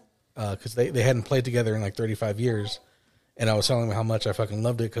LA because they hadn't played together in like 35 years. And I was telling him how much I fucking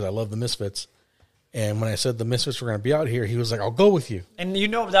loved it because I love the Misfits. And when I said the Misfits were going to be out here, he was like, I'll go with you. And you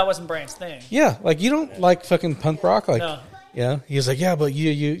know that wasn't Brian's thing. Yeah, like, you don't like fucking punk rock? Like, No. yeah. He was like, yeah, but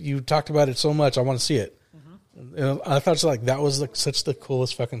you talked about it so much, I want to see it. And I thought like that was like such the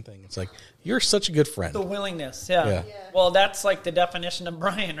coolest fucking thing. It's like, you're such a good friend. The willingness, yeah. Yeah. Well, that's like the definition of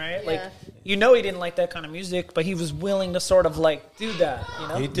Brian, right? Like, you know, he didn't like that kind of music, but he was willing to sort of like do that. You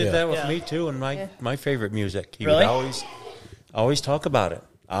know, He did that with me too, and my favorite music. He Really? would always talk about it.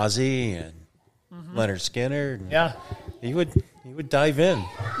 Ozzy and Leonard Skinner. And he would dive in.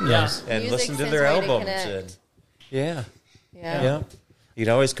 Yes. And Music's listen to his their way to albums. connect. And Yeah. yeah. He'd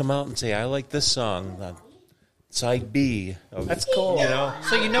always come out and say, "I like this song, side B." That's cool. You know,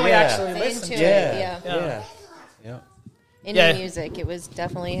 So you know he actually listened Into to it, it. yeah. Indie music, it was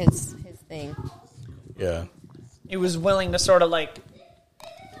definitely his thing. Yeah. He was willing to sort of like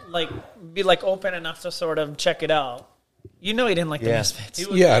be like open enough to sort of check it out. You know, he didn't like the Misfits. He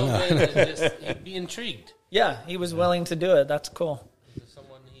would go in and just he'd be intrigued. Yeah, he was willing to do it. That's cool.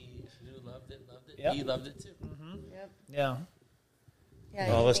 Someone who loved it. Yep. He loved it too. Yeah.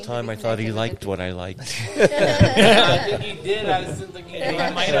 All this time, I thought he liked what I liked. I think he did. I was thinking He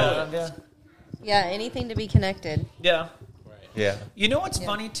might have. Yeah. Yeah, anything to be connected. Yeah. Yeah. You know what's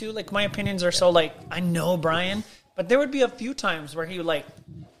funny too? Like, my opinions are so like, I know Brian, but there would be a few times where he like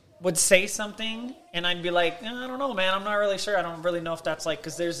would say something and I'd be like, I don't know, man, I'm not really sure. I don't really know if that's like,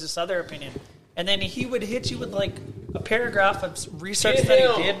 because there's this other opinion. And then he would hit you with like a paragraph of research Get that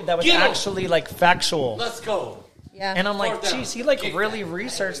him. he did that was Get him. actually like factual. Let's go. Yeah. And I'm like, geez, he like really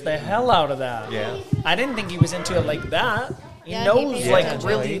researched the hell out of that. Yeah. I didn't think he was into it like that. He Yeah, he knows paid like attention.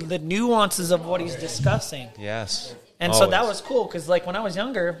 really the nuances of what he's discussing. Yes. And so that was cool because, like, when I was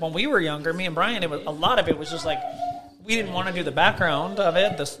younger, when we were younger, me and Brian, it was a lot of it was just like we didn't want to do the background of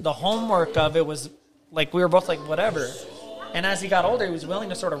it. The homework of it was like we were both like whatever. And as he got older, he was willing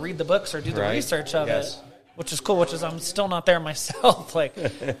to sort of read the books or do the research of it, which is cool. Which is I'm still not there myself. Like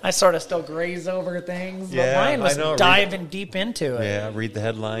I sort of still graze over things. But Brian was diving deep into it. Yeah, read the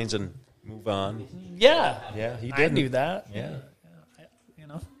headlines and move on. Yeah, Yeah, he I did do that. Yeah. You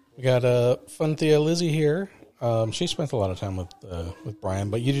know, We got fun Thea Lizzie here. She spent a lot of time with Brian,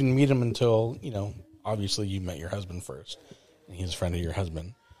 but you didn't meet him until, you know, obviously you met your husband first, and he's a friend of your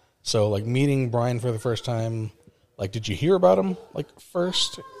husband. So, like, meeting Brian for the first time, like, did you hear about him, like,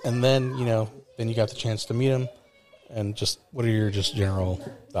 first, and then, you know, then you got the chance to meet him, and just, what are your just general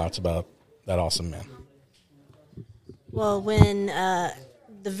thoughts about that awesome man? Well, when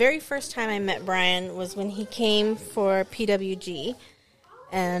the very first time I met Brian was when he came for PWG,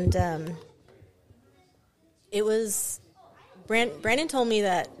 and it was Brandon told me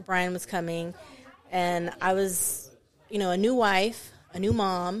that Brian was coming, and I was, you know, a new wife, a new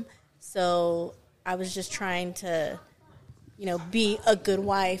mom, so I was just trying to, you know, be a good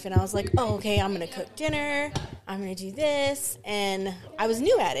wife, and I was like, oh, okay, I'm going to cook dinner, I'm going to do this, and I was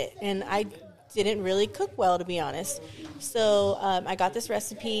new at it, and I didn't really cook well, to be honest. So I got this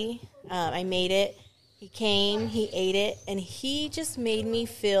recipe, I made it, he came, he ate it, and he just made me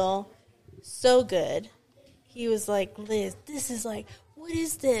feel so good. He was like, Liz, this is like, what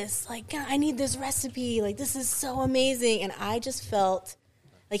is this? Like, God, I need this recipe. Like, this is so amazing. And I just felt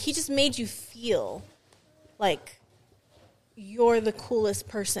like he just made you feel like you're the coolest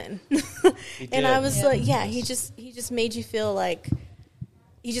person. And I was like, yeah, he just made you feel like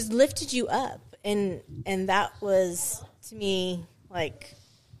he just lifted you up. And that was, to me, like,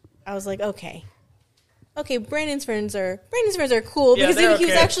 I was like, okay, Brandon's friends are cool, because he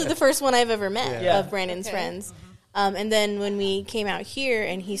was actually the first one I've ever met of Brandon's friends. And then when we came out here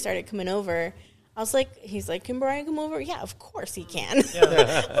and he started coming over, I was like, he's like, can Brian come over? Yeah, of course he can.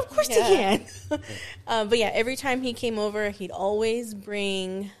 Of course he can. But yeah, every time he came over, he'd always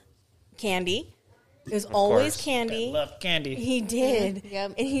bring candy. It was always candy. I love candy. He did. Mm-hmm.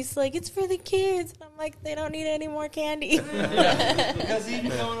 Yep. And he's like, it's for the kids. And I'm like, they don't need any more candy. Because he'd be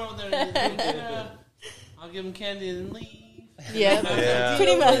going over there and I'll give him candy and leave. Yeah,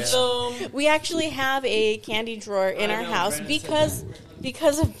 pretty much. We actually have a candy drawer in our house because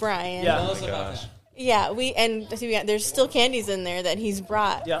of Brian. Yeah. Oh my gosh. Yeah, there's still candies in there that he's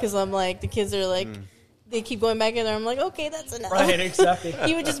brought, because I'm like, the kids are like, they keep going back in there. I'm like, okay, that's enough. Right, exactly.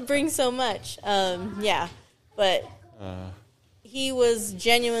 He would just bring so much. But he was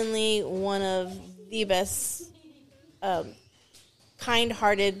genuinely one of the best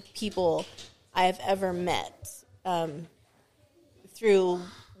kind-hearted people I have ever met. Through,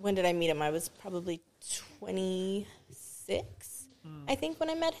 when did I meet him? I was probably 26, I think, when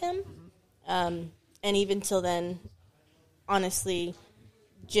I met him. And even till then, honestly,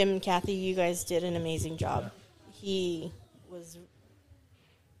 Jim and Kathy, you guys did an amazing job. He was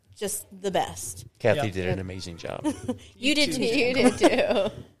just the best. Kathy did an amazing job. You did too. You did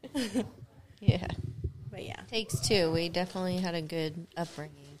too. Yeah. But yeah. Takes two. We definitely had a good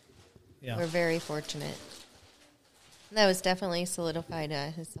upbringing. Yeah. We're very fortunate. That was definitely solidified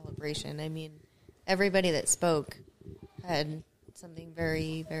at his celebration. I mean, everybody that spoke had something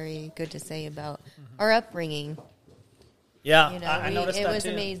very, very good to say about our upbringing. Yeah, You know, I noticed it that was too.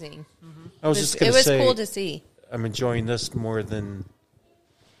 amazing. I was just going It to was say, cool to see. I'm enjoying this more than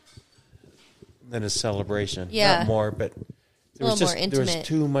a celebration. Yeah. Not more, but there A was little just more there was intimate.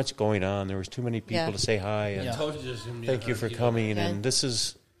 too much going on. There was too many people Yeah. to say hi and Yeah. Told you there's gonna be thank you 100 for people. coming. Yeah. And this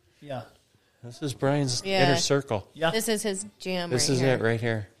is Brian's Yeah. inner circle. Yeah. This is his jam. This right is here. it right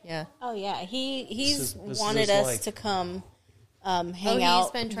here. Yeah. Oh yeah, he's this is wanted his us life. to come hang He's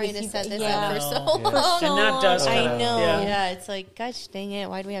out. been trying with to you set guys. this Yeah. up for so Yes. long. And that does I kinda- know. Yeah. Yeah, it's like, gosh dang it,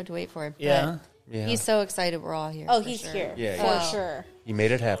 why do we have to wait for it? But Yeah. Yeah. he's so excited we're all here. Oh, for he's sure. here Yeah, for yeah. sure. You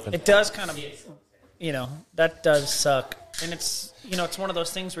made it happen. It does kind of, that does suck. And it's, it's one of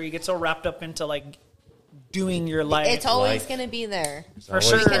those things where you get so wrapped up into, like, doing your life. It's always Life. going to be there. For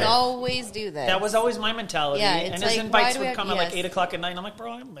sure. We can always do this. That was always my mentality. Yeah, and it's his like, invites why do we would have- come at like yes. 8 o'clock at night, and I'm like,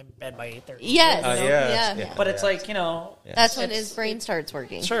 bro, I'm in bed by 8:30. Yes. yeah. But it's like, That's when it's- his brain starts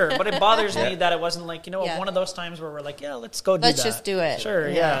working. Sure, but it bothers me that it wasn't like, Yeah. one of those times where we're like, yeah, let's go do Let's that. just do it. Sure,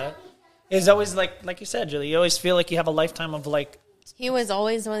 Yeah. yeah. It's always like you said, Julie, you always feel like you have a lifetime of like, He was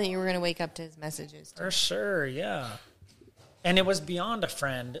always the one that you were going to wake up to his messages to. for sure, yeah. And it was beyond a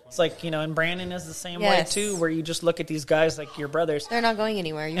friend. It's like, and Brandon is the same way Yes. too, where you just look at these guys like your brothers. They're not going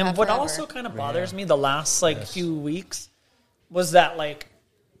anywhere. You And have what forever. also kind of bothers me the last few weeks was that like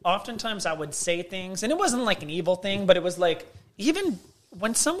oftentimes I would say things, and it wasn't like an evil thing, but it was like even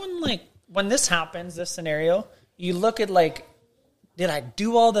when someone when this happens, this scenario, you look at like, did I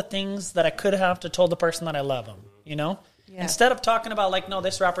do all the things that I could have to told the person that I love them? Yeah. Instead of talking about like, no,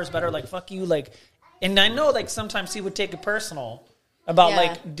 this rapper's better, like fuck you, like. And I know like sometimes he would take it personal about Yeah.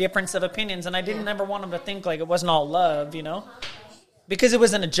 like difference of opinions, and I didn't ever want him to think like it wasn't all love, because it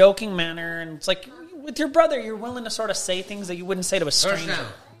was in a joking manner, and it's like with your brother, you're willing to sort of say things that you wouldn't say to a First stranger, down.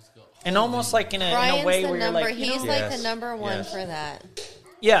 and almost like in a Brian's way the where number. you're like, He's like Yes. the number one Yes. for that.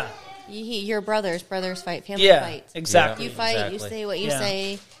 yeah, Your brothers fight. Family yeah, fights. exactly. You fight. You Exactly. say what you Yeah.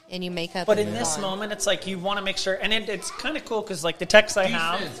 say, and you make up. But and in move this on. moment, it's like you want to make sure, and it's kind of cool because like the texts I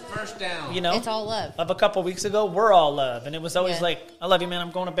have, Defense, first down. it's all love. of a couple weeks ago, we're all love, and it was always Yeah. like, I love you, man.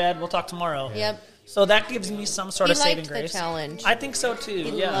 I'm going to bed. We'll talk tomorrow. Yep. So that gives me some sort He of saving liked the grace. challenge. I think so too.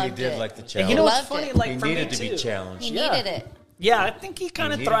 Yeah. loved He did it. like the And challenge. you know what's Loved funny? it. Like he for needed me to be too. challenged. He Yeah. needed it. Yeah, I think he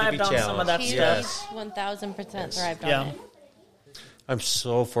kind of needed to be thrived on some of that challenged. He stuff. Yes. 1000% thrived Yeah. on it. I'm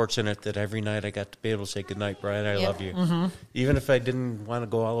so fortunate that every night I got to be able to say goodnight, Brian. I Yep. love you. Mm-hmm. Even if I didn't want to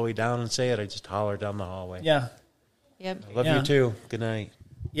go all the way down and say it, I just holler down the hallway. Yeah. Yep. I love Yeah. you too. Good night.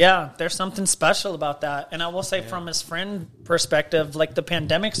 Yeah, there's something special about that. And I will say from his friend perspective, like the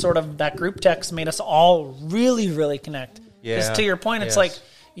pandemic sort of, that group text made us all really, really connect. Because Yeah. to your point, it's Yes. like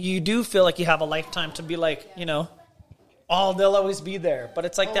you do feel like you have a lifetime to be like, they'll always be there. But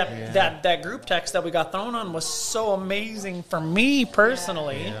it's like that group text that we got thrown on was so amazing for me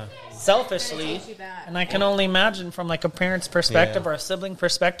personally, selfishly. And I can only imagine from like a parent's perspective or a sibling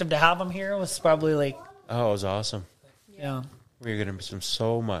perspective to have them here was probably like, Oh, it was awesome. yeah. We're going to miss him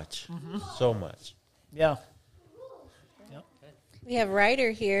so much. Mm-hmm. So much. Yeah. We have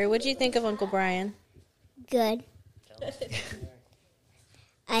Ryder here. What do you think of Uncle Brian? Good.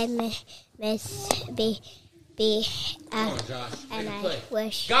 I miss B and I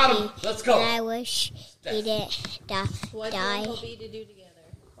wish Got him. he- Let's go. And I wish he didn't die. What'd you and Uncle B do together?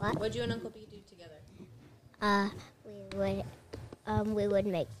 What? What'd you and Uncle B do together? We would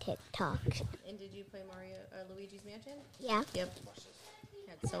make TikToks. And did you play Mario or Luigi's Mansion? Yeah. Yep.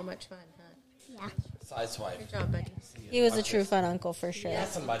 Had so much fun, huh? Yeah. Sideswipe. Good job, buddy. He was a true fun uncle for sure.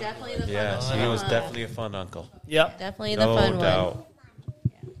 Definitely the fun Yes, one. he was definitely a fun uncle. Yep. Definitely the No fun one. doubt.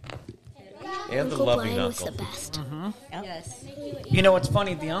 And the Uncle loving Brian was uncle. the best. Yes. You know what's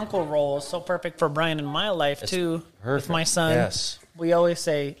funny? The uncle role is so perfect for Brian in my life too. With perfect. my son, Yes. we always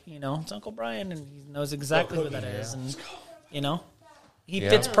say, it's Uncle Brian, and he knows exactly who that is, and he Yeah.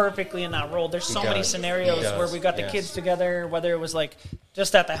 fits perfectly in that role. There's so many does. scenarios He does. where we got the Yes. kids together, whether it was like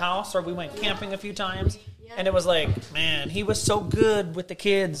just at the house or we went camping a few times, and it was like, man, he was so good with the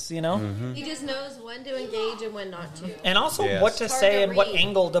kids, Mm-hmm. He just knows when to engage and when not to. and also Yes. what to Hard say to and what read.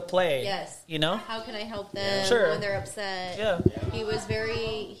 angle to play. Yes. How can I help them Sure. when they're upset? Yeah.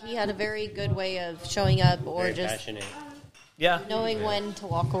 He had a very good way of showing up or Very just passionate. Yeah. knowing when to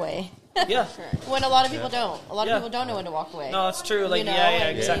walk away. Yeah. When a lot of people don't. A lot of people don't know when to walk away. No, it's true. Like, You know, yeah, I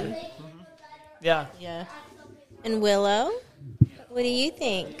exactly. mean- Yeah. Yeah. And Willow, what do you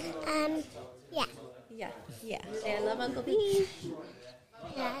think? Yeah. Yeah. Say I love Uncle B.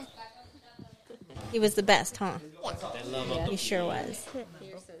 Yeah. He was the best, huh? Yeah. He sure was.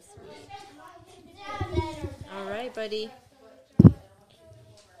 You're so sweet. All right, buddy.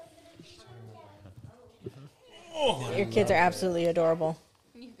 Your kids are absolutely adorable.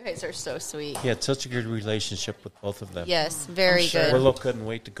 You guys are so sweet. He had such a good relationship with both of them. Yes, very good. Willow couldn't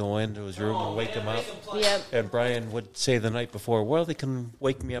wait to go into his room and wake him up. Yep. And Brian would say the night before, well, they can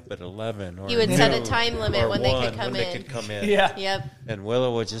wake me up at 11. Or He would set a noon, time limit or when they 1 could come when in. They could come in. Yeah. Yep. And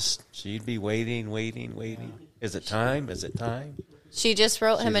Willow would she'd be waiting. Is it time? Is it time? She just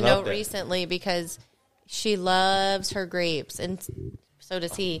wrote him She a note loved it. recently because she loves her grapes, and so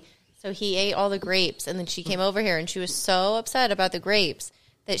does he. So he ate all the grapes, and then she came over here, and she was so upset about the grapes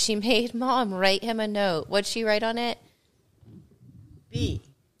that she made Mom write him a note. What'd she write on it? B,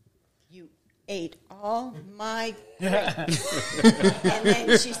 you ate all my grapes. And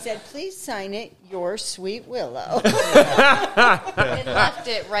then she said, please sign it, your sweet Willow. And left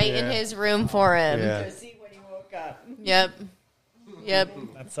it right in his room for him. Yeah. To see when he woke up. Yep.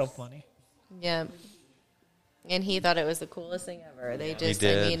 That's so funny. Yep. And he thought it was the coolest thing ever. They just,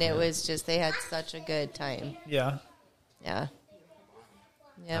 did, I mean, it was just, they had such a good time. Yeah. Yeah.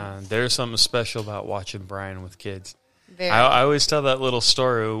 Yeah. There's something special about watching Brian with kids. Very. I always tell that little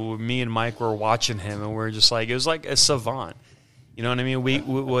story. Me and Mike were watching him, and we're just like, it was like a savant. You know what I mean? We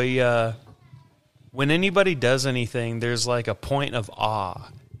when anybody does anything, there's like a point of awe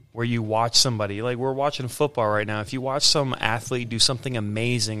where you watch somebody. Like, we're watching football right now. If you watch some athlete do something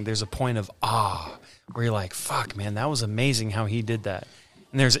amazing, there's a point of awe where you're like, fuck, man, that was amazing how he did that.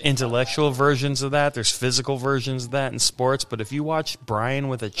 And there's intellectual versions of that. There's physical versions of that in sports. But if you watch Brian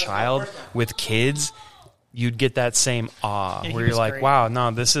with a child, with kids, you'd get that same awe Yeah, where he you're was like, great. wow,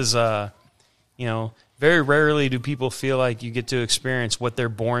 no, this is, very rarely do people feel like you get to experience what they're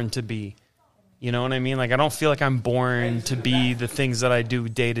born to be. You know what I mean? Like, I don't feel like I'm born to be the things that I do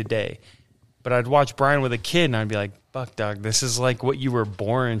day to day. But I'd watch Brian with a kid, and I'd be like, fuck, dog, this is like what you were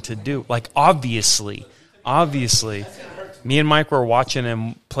born to do. Like, obviously. Me and Mike were watching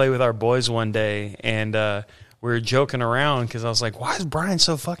him play with our boys one day, and we were joking around because I was like, why is Brian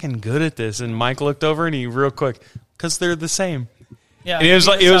so fucking good at this? And Mike looked over, and he real quick, because they're the same. Yeah. And it was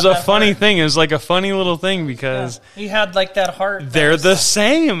like, he it was just a had funny that thing. It was like a funny little thing because heart. He had like that heart. that they're was- the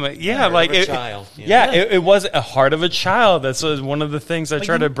same. Yeah, Heart like of a it, child, yeah, it was a heart of a child. That's one of the things I But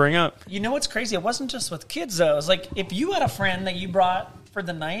try you- to bring up. You know what's crazy? It wasn't just with kids though. It was like if you had a friend that you brought for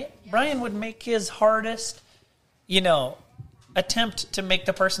the night, Brian would make his hardest, attempt to make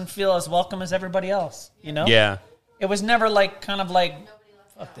the person feel as welcome as everybody else. Yeah. It was never like kind of like,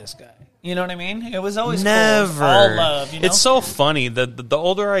 fuck this guy. You know what I mean? It was always cool. Never. All love. It's so funny. The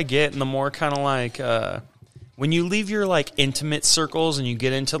older I get, and the more kind of like when you leave your like intimate circles and you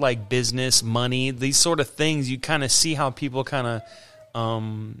get into like business, money, these sort of things, you kind of see how people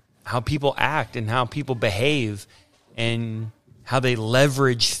how people act and how people behave and how they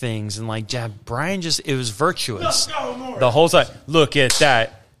leverage things. And like, yeah, Brian it was virtuous the whole time. Look at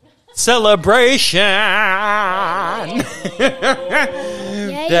that. Celebration.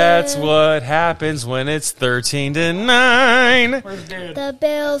 That's what happens when it's 13-9. The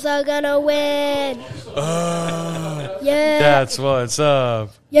Bills are gonna win. Yeah. That's what's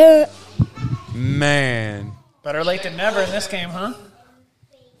up. Yeah. Man. Better late than never in this game, huh?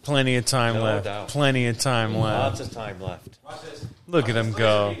 Plenty of time No left. doubt. Plenty of time left. Lots of time left. Look at him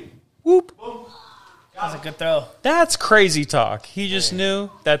go. Whoop. That was a good throw. That's crazy talk. He just knew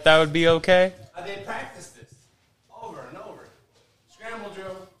that would be okay. They practiced this over and over. Scramble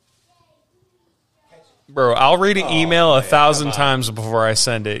drill. Bro, I'll read an email 1,000 times before I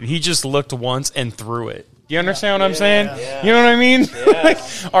send it. He just looked once and threw it. Do you understand what I'm saying? You know what I mean? Like,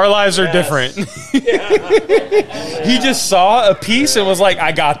 our lives are different. He just saw a piece and was like,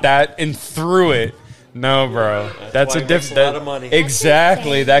 I got that, and threw it. No, bro. That's why a he makes different. a lot of money.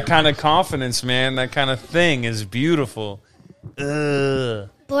 Exactly. That kind of confidence, man. That kind of thing is beautiful. Ugh.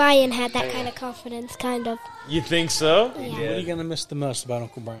 Brian had that kind of confidence, kind of. You think so? What are you gonna miss the most about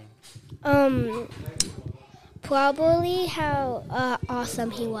Uncle Brian? Probably how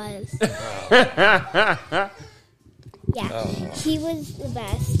awesome he was. Yeah, he was the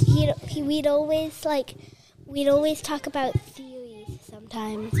best. We'd always talk about theories.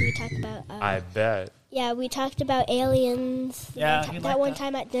 Sometimes we talk about. I bet. Yeah, we talked about aliens. Yeah, that he one liked that.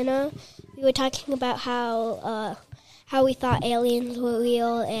 time at dinner, we were talking about how we thought aliens were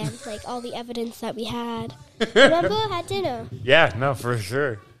real and like all the evidence that we had. Remember at dinner? Yeah, no, for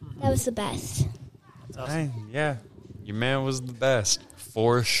sure. That was the best. Yeah, your man was the best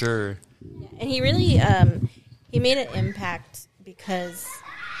for sure. And he really he made an impact because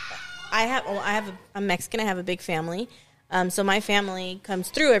I'm Mexican. I have a big family, so my family comes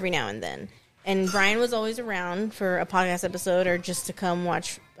through every now and then. And Brian was always around for a podcast episode or just to come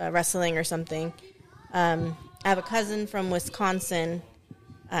watch wrestling or something. I have a cousin from Wisconsin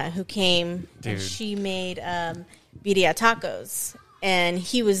who came, and she made birria tacos, and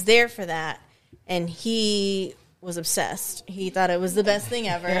he was there for that, and he was obsessed. He thought it was the best thing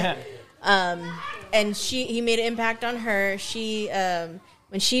ever. And he made an impact on her. She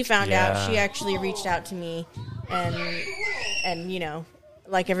when she found out, she actually reached out to me, and you know,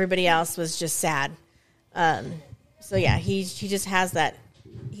 like everybody else, was just sad. So yeah, he just has that.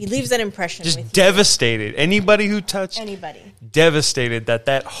 He leaves that impression. Just with devastated. Anybody who touched anybody. Devastated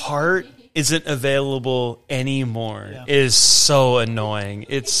that heart isn't available anymore. Is so annoying.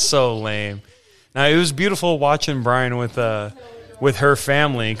 It's so lame. Now it was beautiful watching Brian with her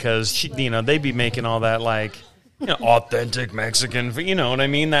family because they'd be making all that like authentic Mexican. You know what I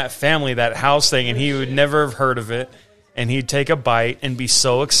mean? That family, that house thing, and he would never have heard of it. And he'd take a bite and be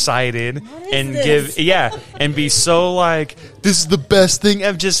so excited and and be so like, this is the best thing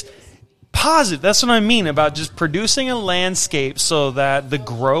ever. Just positive. That's what I mean about just producing a landscape so that the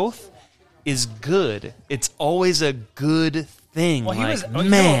growth is good. It's always a good thing. Well,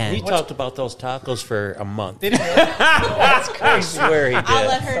 he talked about those tacos for a month. That's crazy. I swear he did. I'll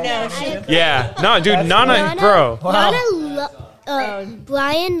let her know. Yeah. No, dude, Nana, bro. Nana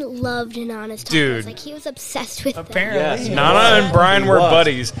Brian loved Nana's tacos. Dude. Like, he was obsessed with them. Yes, Nana and Brian were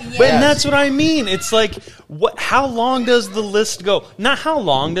buddies. Yes. But that's what I mean. It's like, how long does the list go? Not how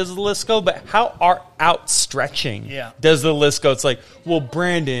long does the list go, but how outstretching does the list go? It's like, well,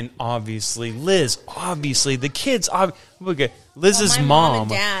 Brandon, obviously. Liz, obviously. The kids, obviously. Liz's mom. And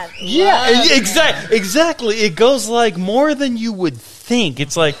dad. Yeah, exactly. It goes like more than you would think.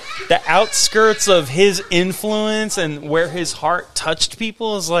 It's like the outskirts of his influence and where his heart touched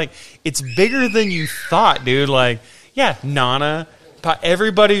people is like, it's bigger than you thought, dude. Like, yeah, Nana,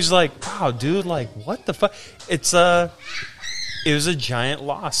 everybody's like, wow, dude, like, what the fuck? It was a giant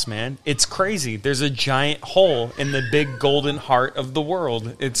loss, man. It's crazy. There's a giant hole in the big golden heart of the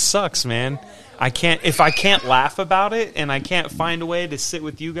world. It sucks, man. If I can't laugh about it and I can't find a way to sit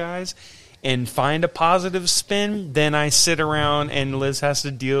with you guys and find a positive spin, then I sit around and Liz has to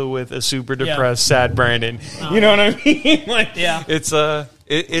deal with a super depressed, sad Brandon. You know what I mean? Like, it's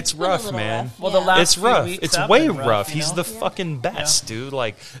rough, man. Rough. Well, the last it's rough. Weeks it's way rough. He's the fucking best, dude.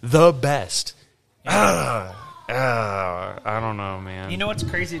 Like, the best. I don't know, man. You know what's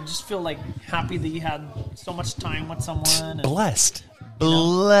crazy? I just feel like happy that you had so much time with someone. And, blessed. I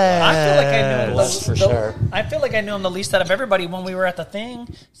feel like I knew him the least out of everybody when we were at the thing.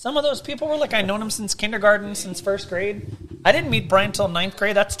 Some of those people were like, I known him since kindergarten, since first grade. I didn't meet Brian until 9th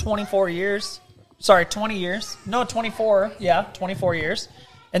grade. That's 24 years. Sorry, 20 years. No, 24. Yeah, 24 years.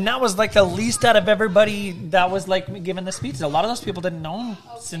 And that was like the least out of everybody that was like giving the speeches. A lot of those people didn't know him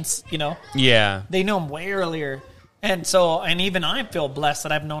since, Yeah. They knew him way earlier. And even I feel blessed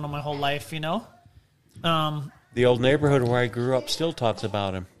that I've known him my whole life, The old neighborhood where I grew up still talks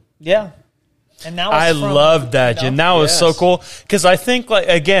about him. Yeah. And now I love that, and that was so cool because I think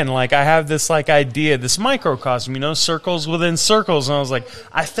I have this idea, this microcosm, circles within circles, and I was like,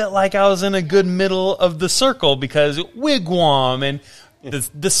 I felt like I was in a good middle of the circle because Wigwam and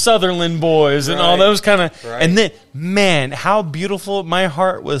the Sutherland boys and all those kind of, and then man, how beautiful! My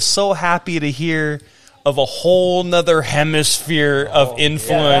heart was so happy to hear of a whole nother hemisphere of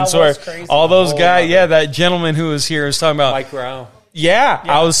influence, where all those guys, that gentleman who was here was talking about Mike Rao. Yeah,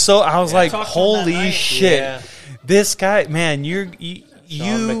 I was like, holy shit, this guy, man,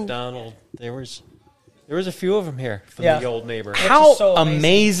 Sean McDonald. There was a few of them here from the old neighborhood. How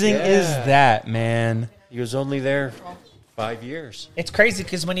amazing is that, man? He was only there 5 years. It's crazy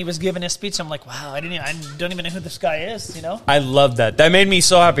because when he was giving his speech, I'm like, wow, I don't even know who this guy is. I love that. That made me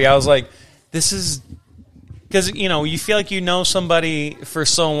so happy. I was like, this is. Because, you feel like you know somebody for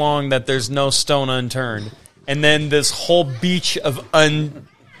so long that there's no stone unturned. And then this whole beach of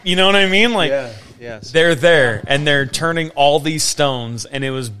you know what I mean? Like, they're there, and they're turning all these stones, and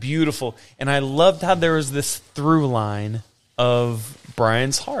it was beautiful. And I loved how there was this through line of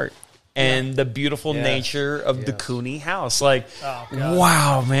Brian's heart and the beautiful nature of the Cooney house. Like,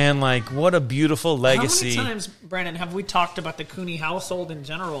 wow, man, like, what a beautiful legacy. How many times, Brandon, have we talked about the Cooney household in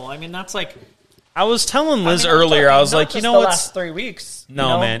general? I mean, that's like... I was telling Liz earlier, I was like, the last 3 weeks.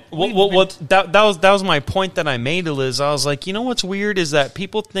 No, man. That was my point that I made to Liz. I was like, what's weird is that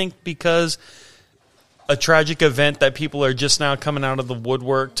people think because a tragic event that people are just now coming out of the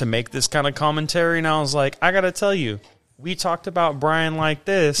woodwork to make this kind of commentary. And I was like, I got to tell you, we talked about Brian like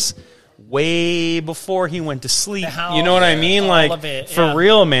this way before he went to sleep. You know what I mean? Like, for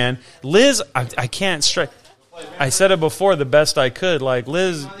real, man. Liz, I can't stress. I said it before the best I could. Like,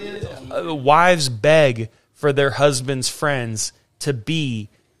 Liz, wives beg for their husbands' friends to be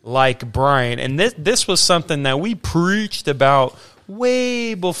like Brian. And this was something that we preached about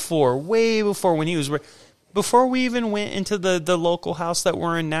way before when he was... Before we even went into the local house that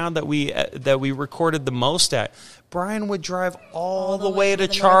we're in now, that we recorded the most at, Brian would drive all the way to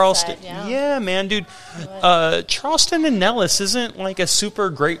Charleston. Yeah, man, dude. Charleston and Nellis isn't like a super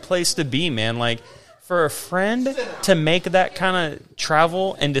great place to be, man. Like, for a friend to make that kind of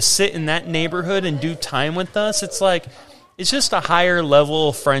travel and to sit in that neighborhood and do time with us, it's like, it's just a higher level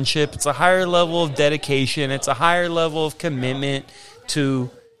of friendship. It's a higher level of dedication. It's a higher level of commitment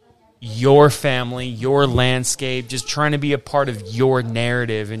to your family, your landscape, just trying to be a part of your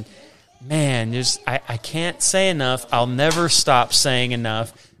narrative. And man, I can't say enough. I'll never stop saying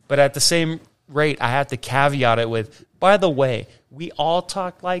enough. But at the same rate, I have to caveat it with, by the way, we all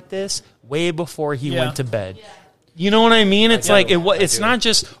talked like this way before he went to bed. You know what I mean? It's it's not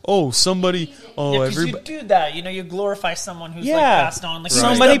just, somebody, everybody. You do that, you glorify someone who's like passed on. Like,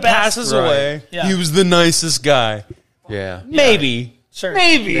 somebody passes away. Yeah. He was the nicest guy. Yeah. Maybe. Sure.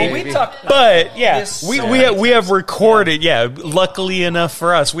 Maybe. Well, we talk, but yeah, we have recorded. Yeah, luckily enough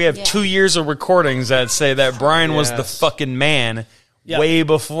for us, we have 2 years of recordings that say that Brian was the fucking man way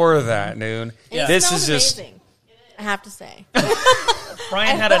before that, dude. Yeah. This is amazing, I have to say.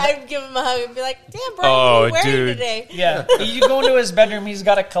 Brian I'd give him a hug and be like, "Damn, Brian, what are you wearing today?" Yeah, you go into his bedroom, he's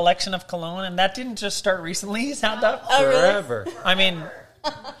got a collection of cologne, and that didn't just start recently. He's had that forever. Really? I mean.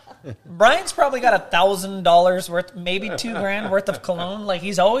 Brian's probably got $1,000 worth, maybe $2,000 worth of cologne. Like,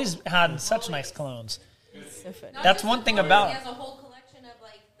 he's always had such nice colognes. So that's one thing about him. He has a whole collection of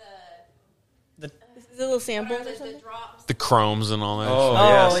like the little samples or something. The chromes and all that.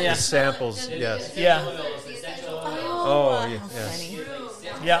 Oh yes, the samples. Yes. Yeah.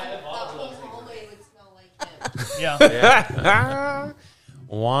 Yeah.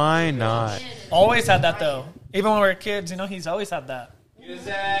 Why not? Always had that though. Even when we were kids, he's always had that.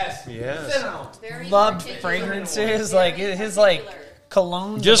 Yes. Loved fragrances, like his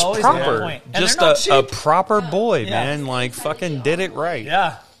cologne. Just always proper, just a proper boy, man. Like, fucking did it right.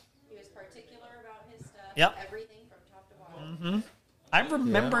 Yeah. He was particular about his stuff. Yep. Everything from top to bottom. I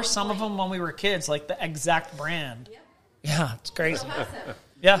remember some of them when we were kids, like the exact brand. Yeah, it's crazy.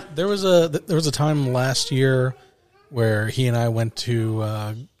 Yeah. There was a time last year where he and I went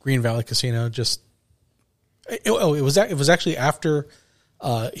to Green Valley Casino. It was actually after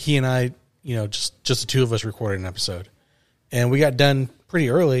he and I, just the two of us recorded an episode, and we got done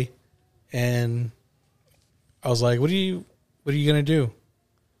pretty early, and I was like, "What are you gonna do?"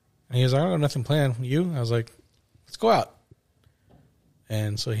 And he was like, "I don't have nothing planned." You? I was like, "Let's go out."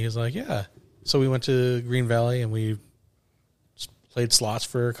 And so he was like, "Yeah." So we went to Green Valley and we played slots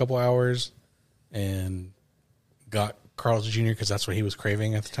for a couple hours, and got Carl's Jr. because that's what he was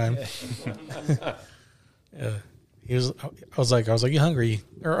craving at the time. Yeah, I was like, you hungry?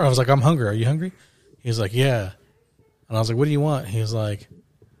 Or I was like, I'm hungry. Are you hungry? He was like, yeah. And I was like, what do you want? He's like,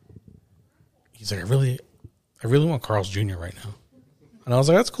 I really want Carl's Jr. right now. And I was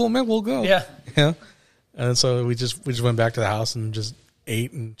like, that's cool, man. We'll go. Yeah. Yeah. And so we just went back to the house and just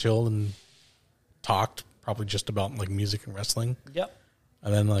ate and chilled and talked, probably just about like music and wrestling. Yep.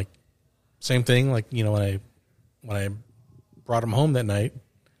 And then like same thing, like when I brought him home that night,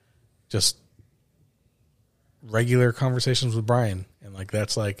 just regular conversations with Brian, and like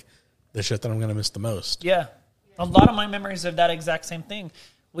that's like the shit that I'm gonna miss the most. Yeah, a lot of my memories of that exact same thing.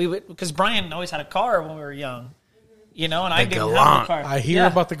 Because Brian always had a car when we were young, and I didn't have a car. I hear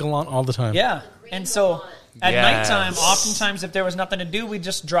about the Galant all the time. Yeah, and so at nighttime, oftentimes if there was nothing to do, we'd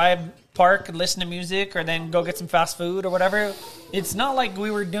just drive, park, listen to music, or then go get some fast food or whatever. It's not like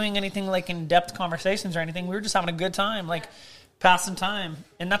we were doing anything like in-depth conversations or anything. We were just having a good time, like passing time.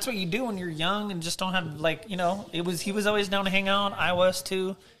 And that's what you do when you're young and just don't have he was always down to hang out. I was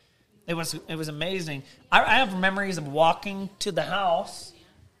too. It was amazing. I have memories of walking to the house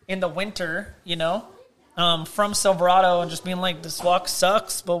in the winter, from Silverado and just being like, this walk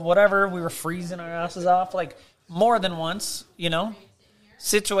sucks, but whatever. We were freezing our asses off like more than once,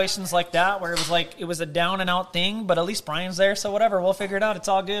 situations like that where it was a down and out thing, but at least Brian's there. So whatever, we'll figure it out. It's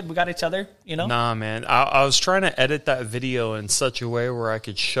all good. We got each other, Nah, man. I was trying to edit that video in such a way where I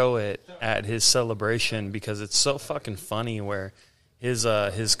could show it at his celebration because it's so fucking funny where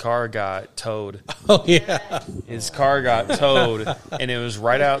his car got towed. Oh yeah, his car got towed, and it was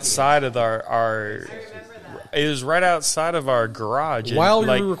right outside of our. It was right outside of our garage. While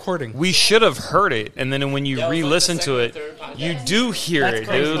we were recording, we should have heard it, and then when you re-listen to it, you do hear it,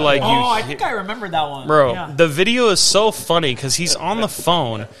 dude. Like I think I remember that one, bro. Yeah. The video is so funny because he's on the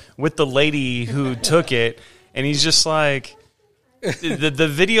phone with the lady who took it, and he's just like. The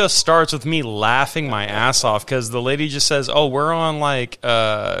video starts with me laughing my ass off because the lady just says, "Oh, we're on like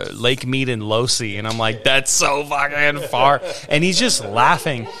Lake Mead and Losi," and I'm like, "That's so fucking far," and he's just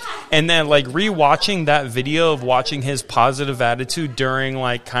laughing. And then like rewatching that video of watching his positive attitude during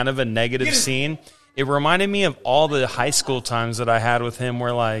like kind of a negative scene, it reminded me of all the high school times that I had with him,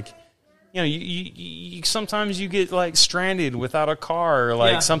 where like. You know, you sometimes you get like stranded without a car, or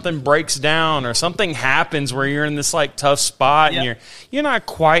like something breaks down, or something happens where you're in this like tough spot, and you're not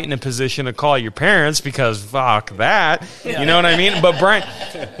quite in a position to call your parents because fuck that, you know what I mean? But Brian,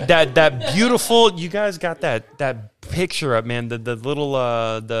 that beautiful, you guys got that picture up, man. The little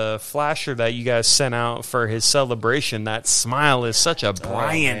the flasher that you guys sent out for his celebration. That smile is such a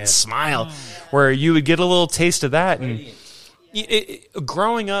Brian smile, where you would get a little taste of that and.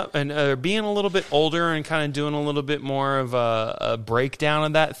 Growing up and being a little bit older and kind of doing a little bit more of a breakdown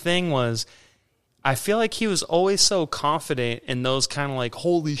of that thing was, I feel like he was always so confident in those kind of like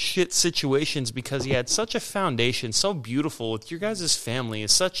holy shit situations because he had such a foundation, so beautiful with your guys' family.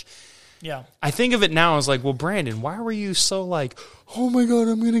 Is such. Yeah. I think of it now as like, well, Brandon, why were you so like, oh my God,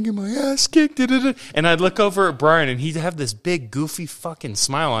 I'm going to get my ass kicked. And I'd look over at Brian and he'd have this big, goofy fucking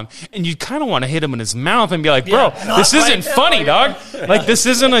smile on. And you'd kind of want to hit him in his mouth and be like, bro, this isn't funny, dog. Like, this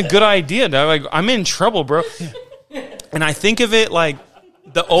isn't a good idea, dog. Like, I'm in trouble, bro. And I think of it like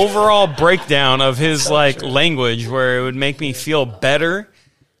the overall breakdown of his like language where it would make me feel better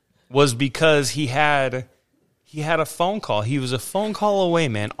was because he had a phone call. He was a phone call away,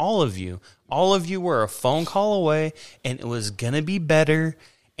 man. All of you were a phone call away, and it was going to be better.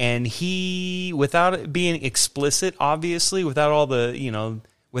 And he, without it being explicit, obviously, without all the,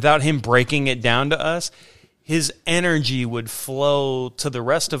 without him breaking it down to us, his energy would flow to the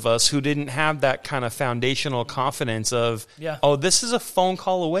rest of us who didn't have that kind of foundational confidence of, oh, this is a phone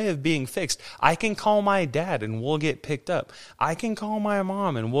call away of being fixed. I can call my dad and we'll get picked up. I can call my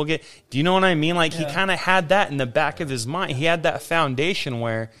mom and we'll get, do you know what I mean? Like he kind of had that in the back of his mind. He had that foundation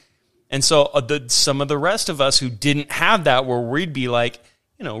where, and so some of the rest of us who didn't have that, where we'd be like,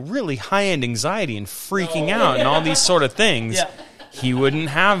 really high-end anxiety and freaking out and all these sort of things. Yeah. He wouldn't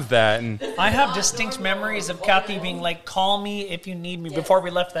have that. And I have distinct memories of Kathy being like, call me if you need me before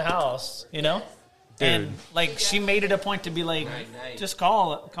we left the house, Dude. And like she made it a point to be like, just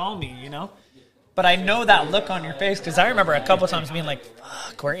call me, But I know that look on your face because I remember a couple times being like,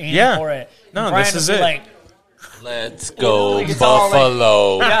 fuck, we're aiming for it. No, this is it. Like, let's go,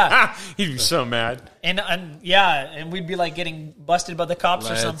 Buffalo. Like, he'd be so mad. And we'd be like getting busted by the cops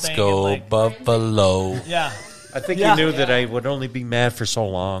or something. Let's go, and, like, Buffalo. Yeah. I think he knew that I would only be mad for so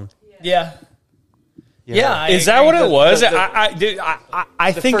long. Yeah. Yeah. Is that what it was?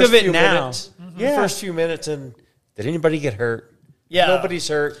 I think of it now. The first few minutes, and did anybody get hurt? Yeah. Nobody's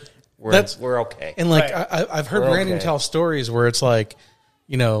hurt. We're okay. And like I've heard Brandon tell stories where it's like,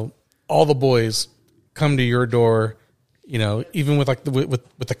 all the boys come to your door, even with like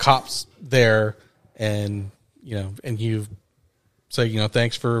with the cops there, and and you say,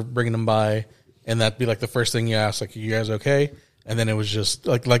 thanks for bringing them by. And that'd be like the first thing you ask, like, are you guys okay? And then it was just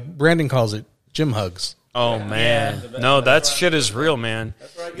like Brandon calls it, gym hugs. Oh man, no, that shit is real, man.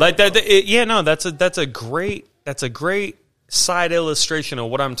 Like that, that's a great side illustration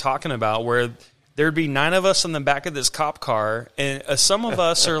of what I'm talking about. Where there'd be 9 of us in the back of this cop car, and some of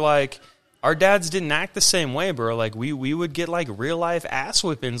us are like, our dads didn't act the same way, bro. Like we would get like real life ass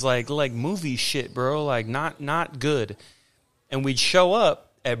whippings, like movie shit, bro. Like not good, and we'd show up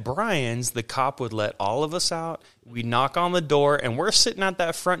at Brian's, the cop would let all of us out. We'd knock on the door, and we're sitting at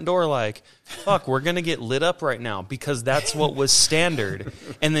that front door like, fuck, we're going to get lit up right now because that's what was standard.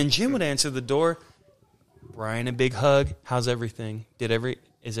 And then Jim would answer the door, Brian, a big hug. How's everything?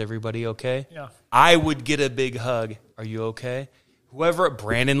 Is everybody okay? Yeah. I would get a big hug. Are you okay?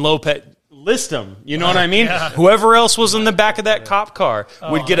 Brandon Lopez, list them. You know what I mean? Yeah. Whoever else was in the back of that cop car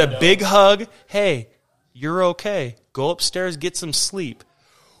would get a big hug. Hey, you're okay. Go upstairs, get some sleep.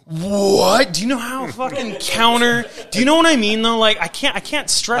 What? Do you know how fucking counter? Do you know what I mean though? Like I can't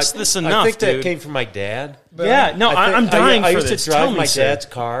stress this enough. I think that dude. came from my dad. Yeah, no, I'm dying for this. I used to drive my dad's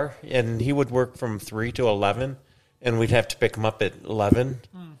car, and he would work from 3 to 11, and we'd have to pick him up at 11.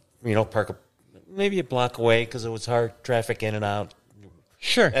 Park maybe a block away because it was hard traffic in and out.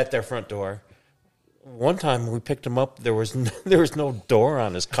 Sure. At their front door, one time we picked him up, there was no door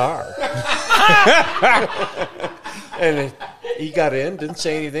on his car. And he got in, didn't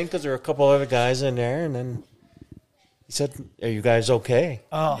say anything because there were a couple other guys in there, and then he said, "Are you guys okay?"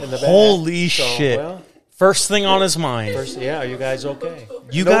 Oh, in the back. holy So, shit! well, First thing on his mind. are you guys okay?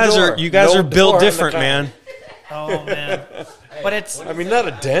 You No guys door. are No built door in the different, car. man. Oh man, but it's I mean, not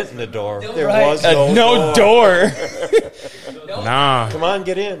a dent in the door. There Right. was No door. Nah. Come on,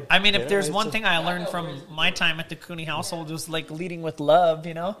 get in. I mean, if there's one thing I learned from my time at the Cooney household, it was like leading with love,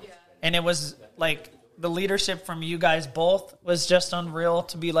 you know? And it was like the leadership from you guys both was just unreal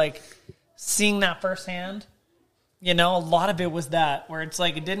to be like seeing that firsthand. You know, a lot of it was that where it's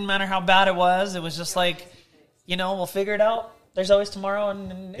like it didn't matter how bad it was just like, you know, we'll figure it out. There's always tomorrow,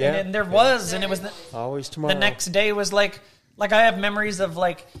 and there was, and it was always tomorrow. The next day was like I have memories of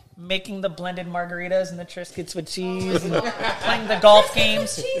like making the blended margaritas and the Triscuits with cheese and playing the golf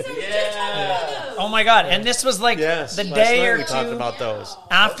games. Oh my God! And this was like the day or we two talked about those.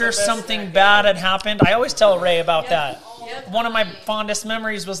 after something bad had happened. I always tell Ray about that. One of my fondest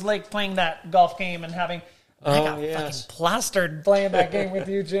memories was like playing that golf game and having. I got fucking plastered playing that game with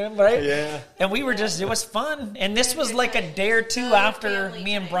you, Jim, right? Yeah. And we were it was fun. And this was like a day or two after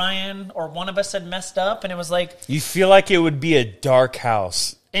me and Brian or one of us had messed up. And it was like. You feel like it would be a dark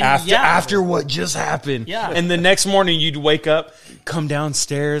house And after what just happened. Yeah. And the next morning you'd wake up, come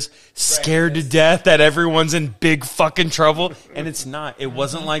downstairs, scared to death that everyone's in big fucking trouble. And it's not. It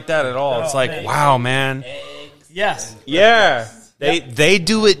wasn't like that at all. It's like, wow, man. Yes. Yeah. They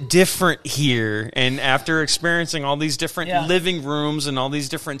do it different here, and after experiencing all these different living rooms and all these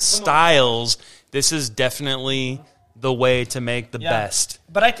different styles, this is definitely the way to make the best.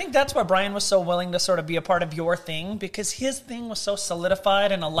 But I think that's why Brian was so willing to sort of be a part of your thing, because his thing was so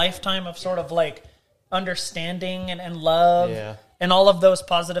solidified in a lifetime of sort of like understanding and love and all of those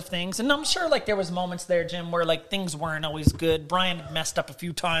positive things. And I'm sure like there was moments there, Jim, where like things weren't always good. Brian had messed up a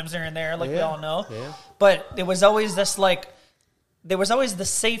few times here and there, like we all know. Yeah. But it was always this like, there was always the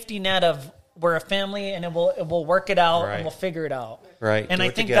safety net of we're a family and it will work it out and we'll figure it out. Right. And Do I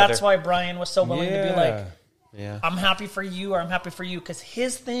it think together. that's why Brian was so willing to be like, Yeah. I'm happy for you or I'm happy for you, because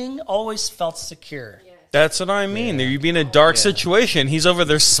his thing always felt secure. That's what I mean. You'd be in a dark situation. He's over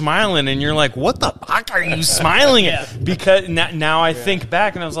there smiling, and you're like, what the fuck are you smiling at? Because now I think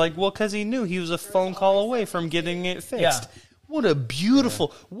back, and I was like, well, because he knew he was a phone call away from getting it fixed. Yeah. What a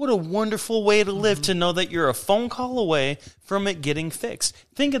beautiful, what a wonderful way to live, to know that you're a phone call away from it getting fixed.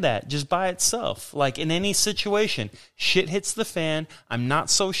 Think of that just by itself. Like in any situation, shit hits the fan. I'm not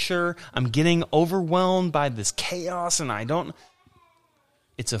so sure. I'm getting overwhelmed by this chaos, and I don't.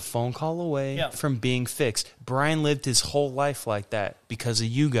 It's a phone call away from being fixed. Brian lived his whole life like that because of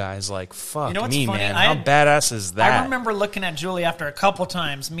you guys. Like, fuck You know what's me, funny? man. How badass is that? I remember looking at Julie after a couple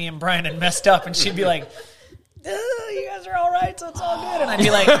times, me and Brian had messed up, and she'd be like, you guys are all right, so it's all good. And I'd be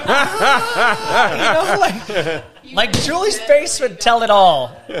like, like Julie's face would tell it all.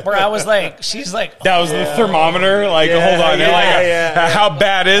 Where I was like, she's like, that was the thermometer. Like, hold on, how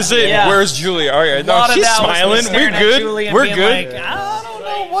bad is it? Yeah. Where's Julie? All right, A lot no, of she's that was me smiling. staring We're at good. Julie and We're being good. like, I don't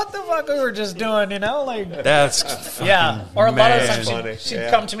know what the fuck we were just doing, you know? Like, That's or a lot of man. times she'd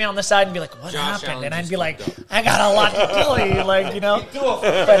come to me on the side and be like, what happened? And I'd be like, I got a lot to tell you, like, you know?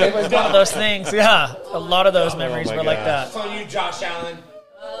 But it was one of those things. Yeah, a lot of those memories were like that. It's on you, Josh Allen.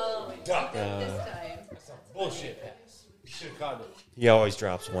 Oh, Duck. this time. That's a bullshit pass. You should have caught it. He always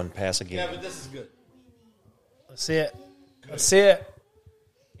drops one pass a game. Yeah, but this is good. Let's see it. Let's see it.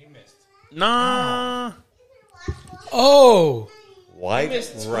 He missed. Nah. Oh. Wide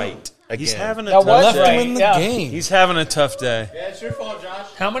right again. He's having a That tough was day. Him in the game. He's having a tough day. Yeah, it's your fault,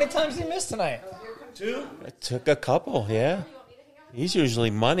 Josh. How many times did he miss tonight? 2. It took a couple, yeah. He's usually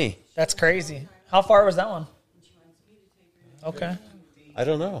money. That's crazy. How far was that one? Okay. I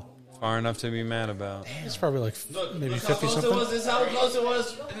don't know. Far enough to be mad about. It's probably like maybe Look how 50 close it something. was. This is how close it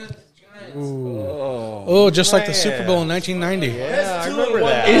was. Oh, just like the Super Bowl in 1990. Yeah, I remember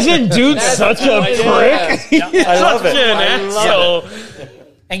that. Isn't dude such a prick? I love it. An asshole.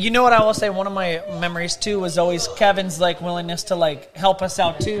 And you know what I will say? One of my memories too was always Kevin's like willingness to like help us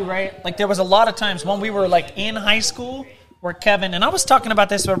out too, right? Like there was a lot of times when we were like in high school where Kevin, and I was talking about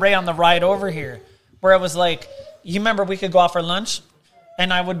this with Ray on the ride over here, where it was like, you remember we could go out for lunch?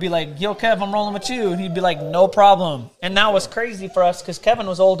 And I would be like, yo, Kev, I'm rolling with you. And he'd be like, no problem. And that was crazy for us because Kevin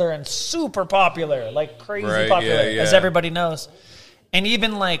was older and super popular, like crazy popular, as everybody knows. And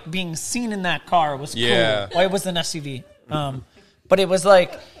even like being seen in that car was cool. Yeah. Well, it was an SUV. But it was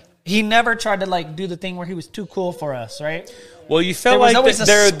like, he never tried to like do the thing where he was too cool for us, right? Well, you There felt was like always a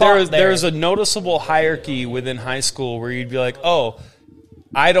there spot there. was a noticeable hierarchy within high school where you'd be like, oh,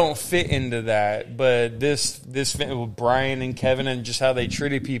 I don't fit into that, but this Brian and Kevin and just how they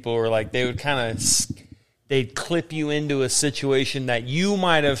treated people were like they would kind of they'd clip you into a situation that you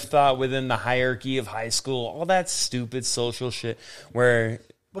might have thought within the hierarchy of high school, all that stupid social shit where.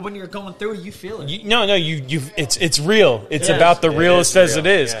 But when you're going through it, you feel it. It's real. It's about the realest as it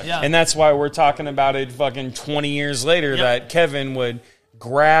is. Yeah. And that's why we're talking about it fucking 20 years later that Kevin would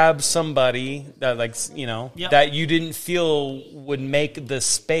grab somebody that that you didn't feel would make the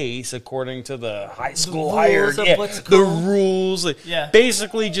space according to the high school hierarchy. The rules.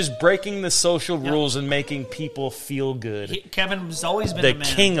 Basically just breaking the social rules and making people feel good. Kevin's always been the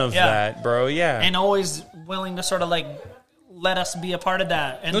man. king of that, bro. Yeah. And always willing to sort of like let us be a part of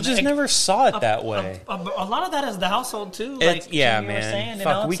that. And we just never saw it that way. A lot of that is the household too. Like man. Were saying,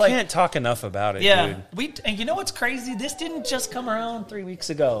 Fuck, we can't talk enough about it, dude. And you know what's crazy? This didn't just come around 3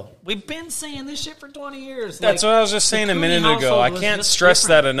 weeks ago. We've been saying this shit for 20 years. That's what I was just saying a minute ago. I can't stress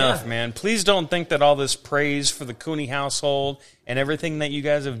that enough, man. Please don't think that all this praise for the Cooney household and everything that you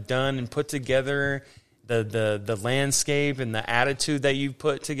guys have done and put together, the landscape and the attitude that you've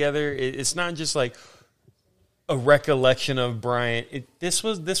put together, it's not just like a recollection of Brian. This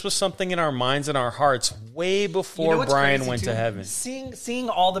was something in our minds and our hearts way before Brian went to heaven. Seeing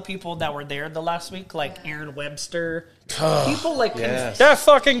all the people that were there the last week, like Aaron Webster, people like that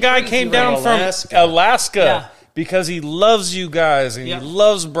fucking guy came down from Alaska because he loves you guys and he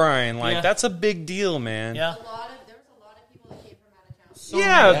loves Brian. Like that's a big deal, man. Yeah.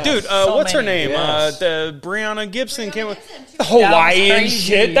 Dude. What's her name? The Brianna Gibson came with Hawaiian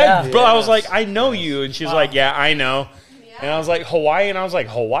shit. I was like, I know you, and she's like, yeah, I know. And I was like, Hawaii, and I was like,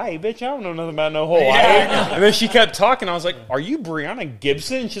 Hawaii, bitch, I don't know nothing about no Hawaii. And then she kept talking. I was like, are you Brianna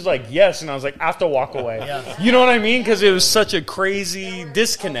Gibson? And she's like, yes. And I was like, I have to walk away. You know what I mean? Because it was such a crazy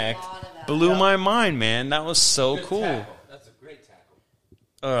disconnect. Blew my mind, man. That was so cool. Tackle. That's a great tackle.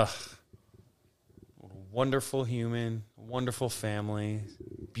 Ugh. Wonderful human. Wonderful family,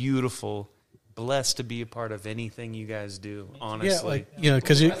 beautiful, blessed to be a part of anything you guys do. Honestly,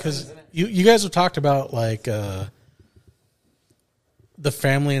 because you guys have talked about like the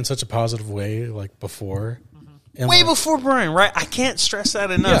family in such a positive way, like before, and way before Brian, right? I can't stress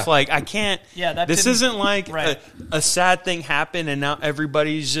that enough. Like I can't. This isn't like a sad thing happened and now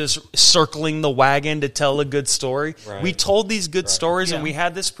everybody's just circling the wagon to tell a good story. Right. We told these good stories and we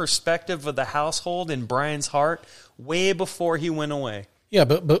had this perspective of the household in Brian's heart way before he went away. Yeah,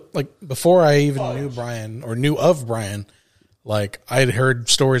 but like before I even knew Brian or knew of Brian, like I'd heard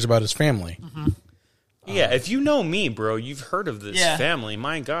stories about his family. Mm-hmm. If you know me, bro, you've heard of this family.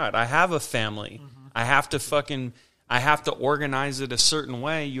 My God, I have a family. Mm-hmm. I have to organize it a certain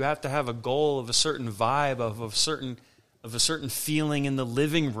way. You have to have a goal of a certain vibe of a certain feeling in the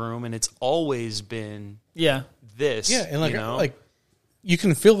living room, and it's always been this. Yeah, and like you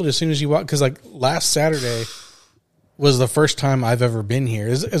can feel it as soon as you walk. Because like last Saturday was the first time I've ever been here.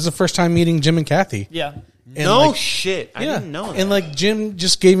 It's the first time meeting Jim and Kathy. Yeah. And shit. I didn't know that. And like Jim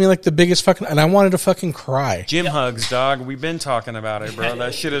just gave me like the biggest fucking, and I wanted to fucking cry. Jim hugs, dog. We've been talking about it, bro.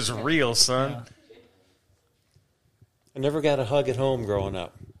 That shit is real, son. Yeah. I never got a hug at home growing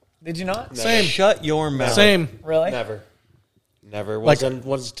up. Did you not? Never. Same. Shut your mouth. Same. Really? Never. Wasn't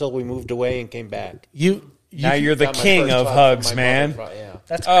until we moved away and came back. Now you're the king of hugs, man.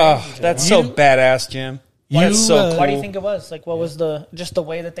 That's crazy, that's so badass, Jim. That's so cool. Why do you think it was? Like, what was the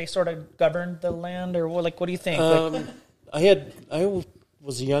way that they sort of governed the land, or what? Like, what do you think? I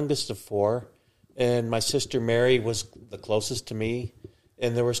was the youngest of four, and my sister Mary was the closest to me,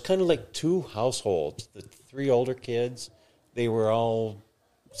 and there was kind of like two households. The three older kids, they were all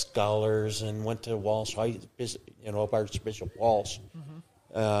scholars and went to Walsh High, Archbishop Walsh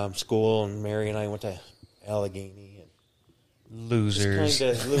school, and Mary and I went to Allegheny. Losers.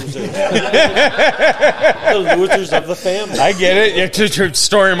 Kind of losers. The losers of the family. I get it. It's a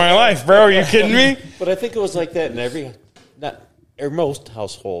story of my life, bro. Are you kidding me? But I think it was like that in most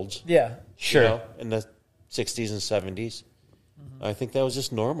households. Yeah. Sure. In the 60s and 70s. Mm-hmm. I think that was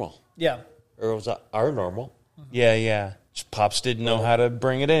just normal. Yeah. Or it was our normal. Mm-hmm. Yeah. Just Pops didn't know how to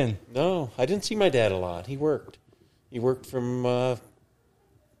bring it in. No, I didn't see my dad a lot. He worked. He worked from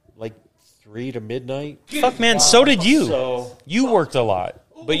 3 to midnight. Fuck, man, so did you. You worked a lot,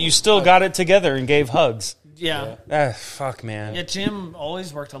 but you still got it together and gave hugs. Yeah. Fuck, man. Yeah, Jim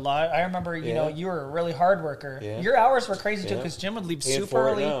always worked a lot. I remember, you know, you were a really hard worker. Yeah. Your hours were crazy, too, because Jim would leave super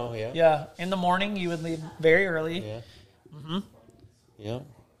early. Now, yeah. In the morning, you would leave very early. Yeah. Mm-hmm. Yeah.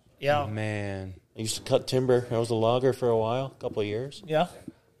 Yeah. Man. I used to cut timber. I was a logger for a while, a couple of years. Yeah.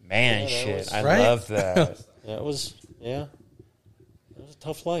 Man, shit. I love that. It was a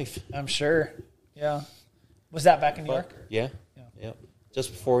tough life. I'm sure. Yeah. Was that back in New York? Yeah.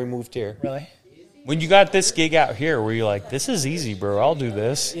 just before we moved here. Really? When you got this gig out here, were you like, this is easy, bro, I'll do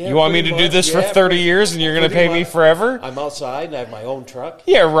this? Yeah, you want me pretty to do much. this for 30 years and you're going to pay me forever? I'm outside and I have my own truck.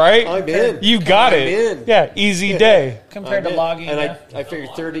 Yeah, right? I'm in. You got I'm it. in. Yeah, easy day. Compared I'm to in. logging. And yeah. I figured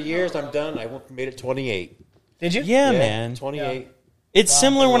 30 years, I'm done. I made it 28. Did you? Yeah, man. 28. It's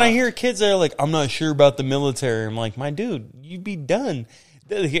similar when I hear kids that are like, I'm not sure about the military. I'm like, my dude, you'd be done.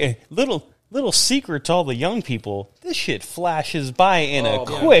 Little secret to all the young people, this shit flashes by in a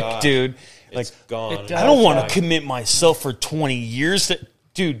quick, dude. Like, It's gone. I don't want to commit myself for 20 years.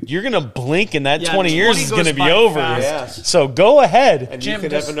 Dude, you're going to blink and that 20 years is going to be over. Yes. So go ahead. And Jim, you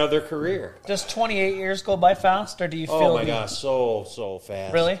could have another career. Does 28 years go by fast, or do you feel? Oh my gosh, so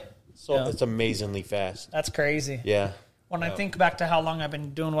fast. Really? So it's amazingly fast. That's crazy. Yeah. When I think back to how long I've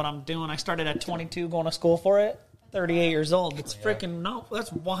been doing what I'm doing, I started at 22, going to school for it. 38 years old. It's freaking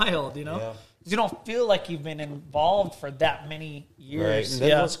that's wild, you know. Yeah. You don't feel like you've been involved for that many years. Right.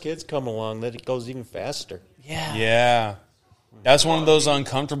 And then once kids come along, then it goes even faster. Yeah. That's one of those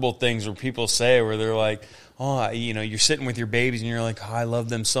uncomfortable things where people say where they're like, oh, you're sitting with your babies and you're like, oh, I love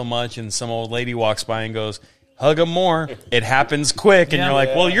them so much. And some old lady walks by and goes, hug them more. It happens quick. And you're like,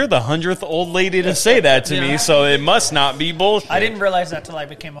 well, you're the 100th old lady to say that to me, so it must not be bullshit. I didn't realize that till I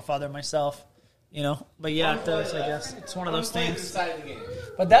became a father myself. But yeah, it does, I guess. It's one of those things.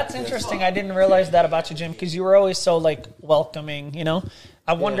 But that's interesting. I didn't realize that about you, Jim, because you were always so, welcoming,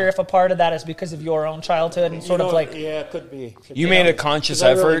 I wonder if a part of that is because of your own childhood and sort of like... Yeah, it could be. You made a conscious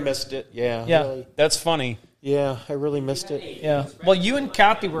I effort. really missed it. Yeah. Yeah. Really. That's funny. Yeah, I really missed it. Yeah. Well, you and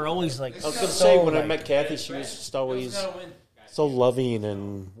Kathy were always, I was going to say, when I met Kathy, she was just always so loving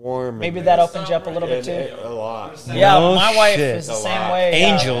and warm. Maybe that opened you up a little bit, too. A lot. Yeah, No my wife shit. is the same way.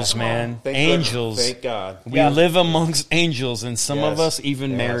 Angels, man. Angels. Thank God. We live amongst angels, and some of us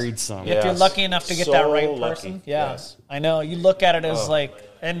even married some. If you're lucky enough to get So that right lucky. person. Yeah. I know. You look at it as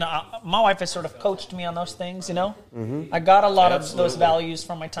and my wife has sort of coached me on those things, Mm-hmm. I got a lot of those values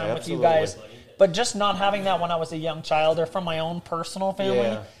from my time with you guys. But just not having that when I was a young child or from my own personal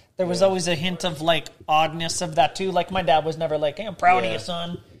family, there was always a hint of oddness of that too. Like my dad was never like, hey, I'm proud of you,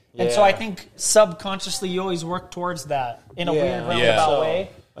 son. And so I think subconsciously you always work towards that in a weird roundabout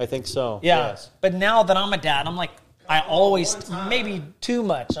way. I think so. Yeah. Yes. But now that I'm a dad, I'm like, I always, maybe too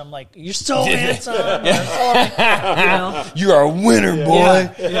much. I'm like, you're so handsome. You're a winner,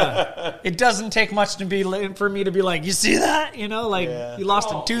 boy. Yeah. It doesn't take much for me to be like, you see that? You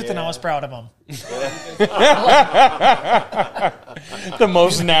lost a tooth and I was proud of him. The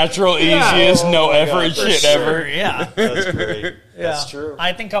most natural, easiest, no effort shit ever. Yeah. That's great. That's true.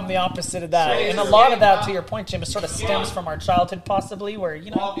 I think I'm the opposite of that. And a lot of that, to your point, Jim, it sort of stems from our childhood possibly where,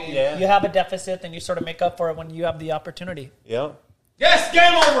 you have a deficit and you sort of make up for it when you have the opportunity. Yeah. Yes,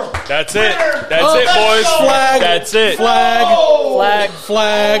 game over. That's it. That's it, boys. Flag. That's it. Flag.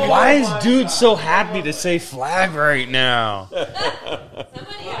 Why is dude so happy to say flag right now?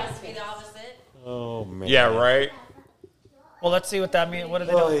 Somebody has to be the opposite. Oh, man. Yeah, right? Well, let's see what that means. What do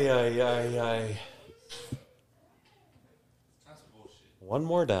they do? One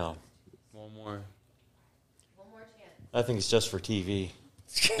more down. One more. I think it's just for TV.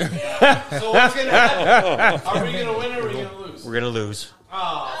 So what's going to happen? Are we going to win or are we going to lose? We're going to lose.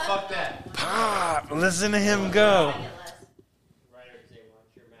 Oh, fuck that. Pop, listen to him go.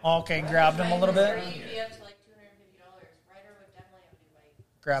 Okay, grabbed him a little bit.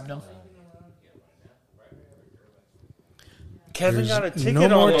 Grabbed him. Kevin got a ticket no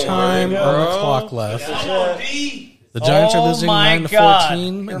more on time on the clock left. The Giants are losing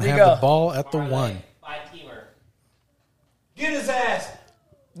 9-14 and have the ball at the 1. Get his ass.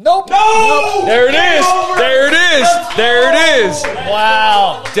 Nope. No. There it is. There it is. There it is.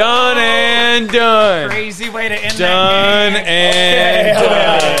 Wow. Done and done. Crazy way to end Done that game. and done.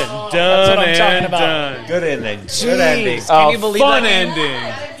 That's Done what I'm talking and about. done. Good ending. Jeez, Good ending. Can you believe Fun that game?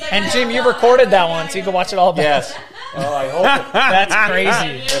 ending. And Jim, you recorded that one, so you can watch it all back. Yes. Oh, I hope it. That's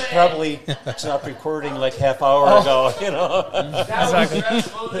crazy. It probably stopped recording like half hour ago, Exactly.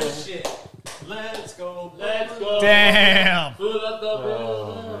 Let's go. Let's go. Damn. Put up the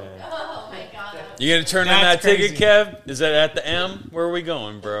Oh my god. You gonna turn in that ticket, Kev? Is that at the M? Where are we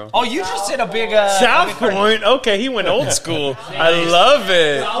going, bro? Oh, you just did a big South Point. Okay, he went old school. I love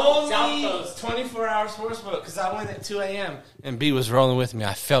it. only 24 hours sports book because I went at 2 a.m. And B was rolling with me.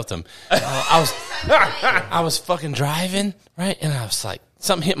 I felt him. I was fucking driving, right? And I was like,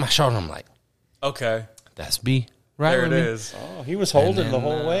 something hit my shoulder. I'm like, okay, that's B. Right there it with me. is. Oh, he was holding the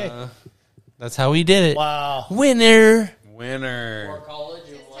whole way. That's how we did it. Wow. Winner. Winner.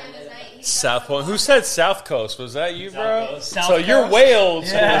 This time of night, South Point. Who said South Coast? Was that you, bro? South So you're Coast?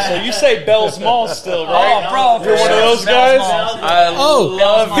 Wales. Yeah. So you say Bell's Mall still, right? Oh, bro, You're for one of sure. those Bell's guys? Mall. I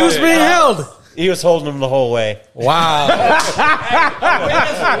love he was it. being held. He was holding him the whole way. Wow.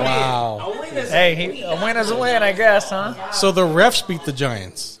 Hey, a win is a win, I guess, huh? So the refs beat the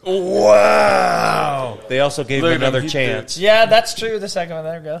Giants. Wow. They also gave Look him at another him. chance. Yeah, that's true. The second one,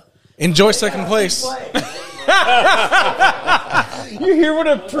 there we go. Enjoy second place. You hear what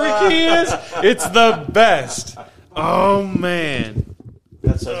a prick he is? It's the best. Oh, man.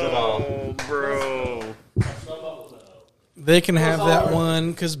 That says it all. Oh, bro. They can have that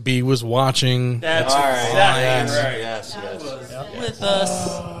one because B was watching. That's All right. exactly right. Yes. With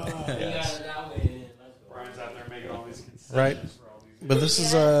us. Brian's out there making all these concessions. Right. But this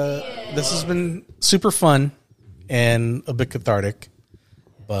has been super fun and a bit cathartic,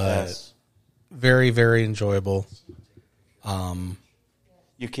 but Yes. very, very enjoyable.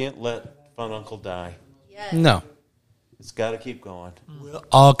 You can't let Fun Uncle die. No. It's got to keep going. We'll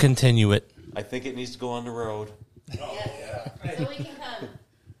all continue it. I think it needs to go on the road. So we can come.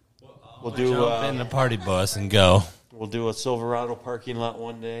 We'll do Jump in the party bus and go. we'll do a Silverado parking lot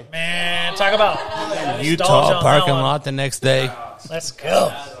one day. Man, talk about nostalgia Utah on parking that one. lot the next day. Let's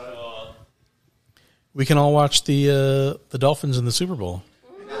go. We can all watch the Dolphins in the Super Bowl.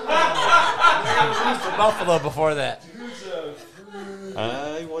 Buffalo before that.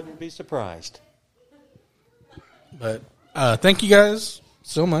 I wouldn't be surprised. But thank you guys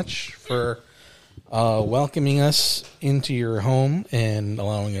so much for welcoming us into your home and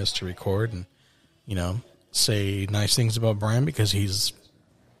allowing us to record and, say nice things about Brian because he's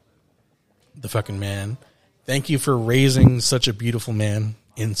the fucking man. Thank you for raising such a beautiful man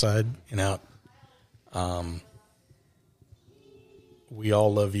inside and out. We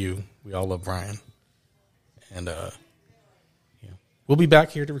all love you. We all love Brian. And we'll be back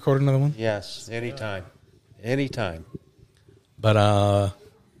here to record another one. Yes, anytime. Anytime. But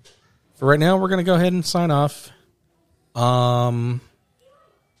for right now, we're going to go ahead and sign off.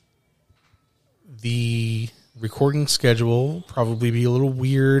 The recording schedule will probably be a little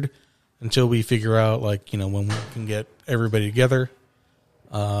weird until we figure out, when we can get everybody together.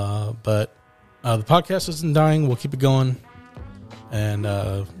 But the podcast isn't dying. We'll keep it going. And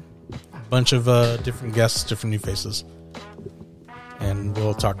a bunch of different guests, different new faces. And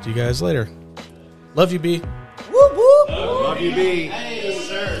we'll talk to you guys later. Love you, B. Whoop, whoop. Love you, B. Yes,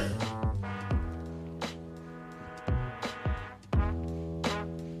 sir.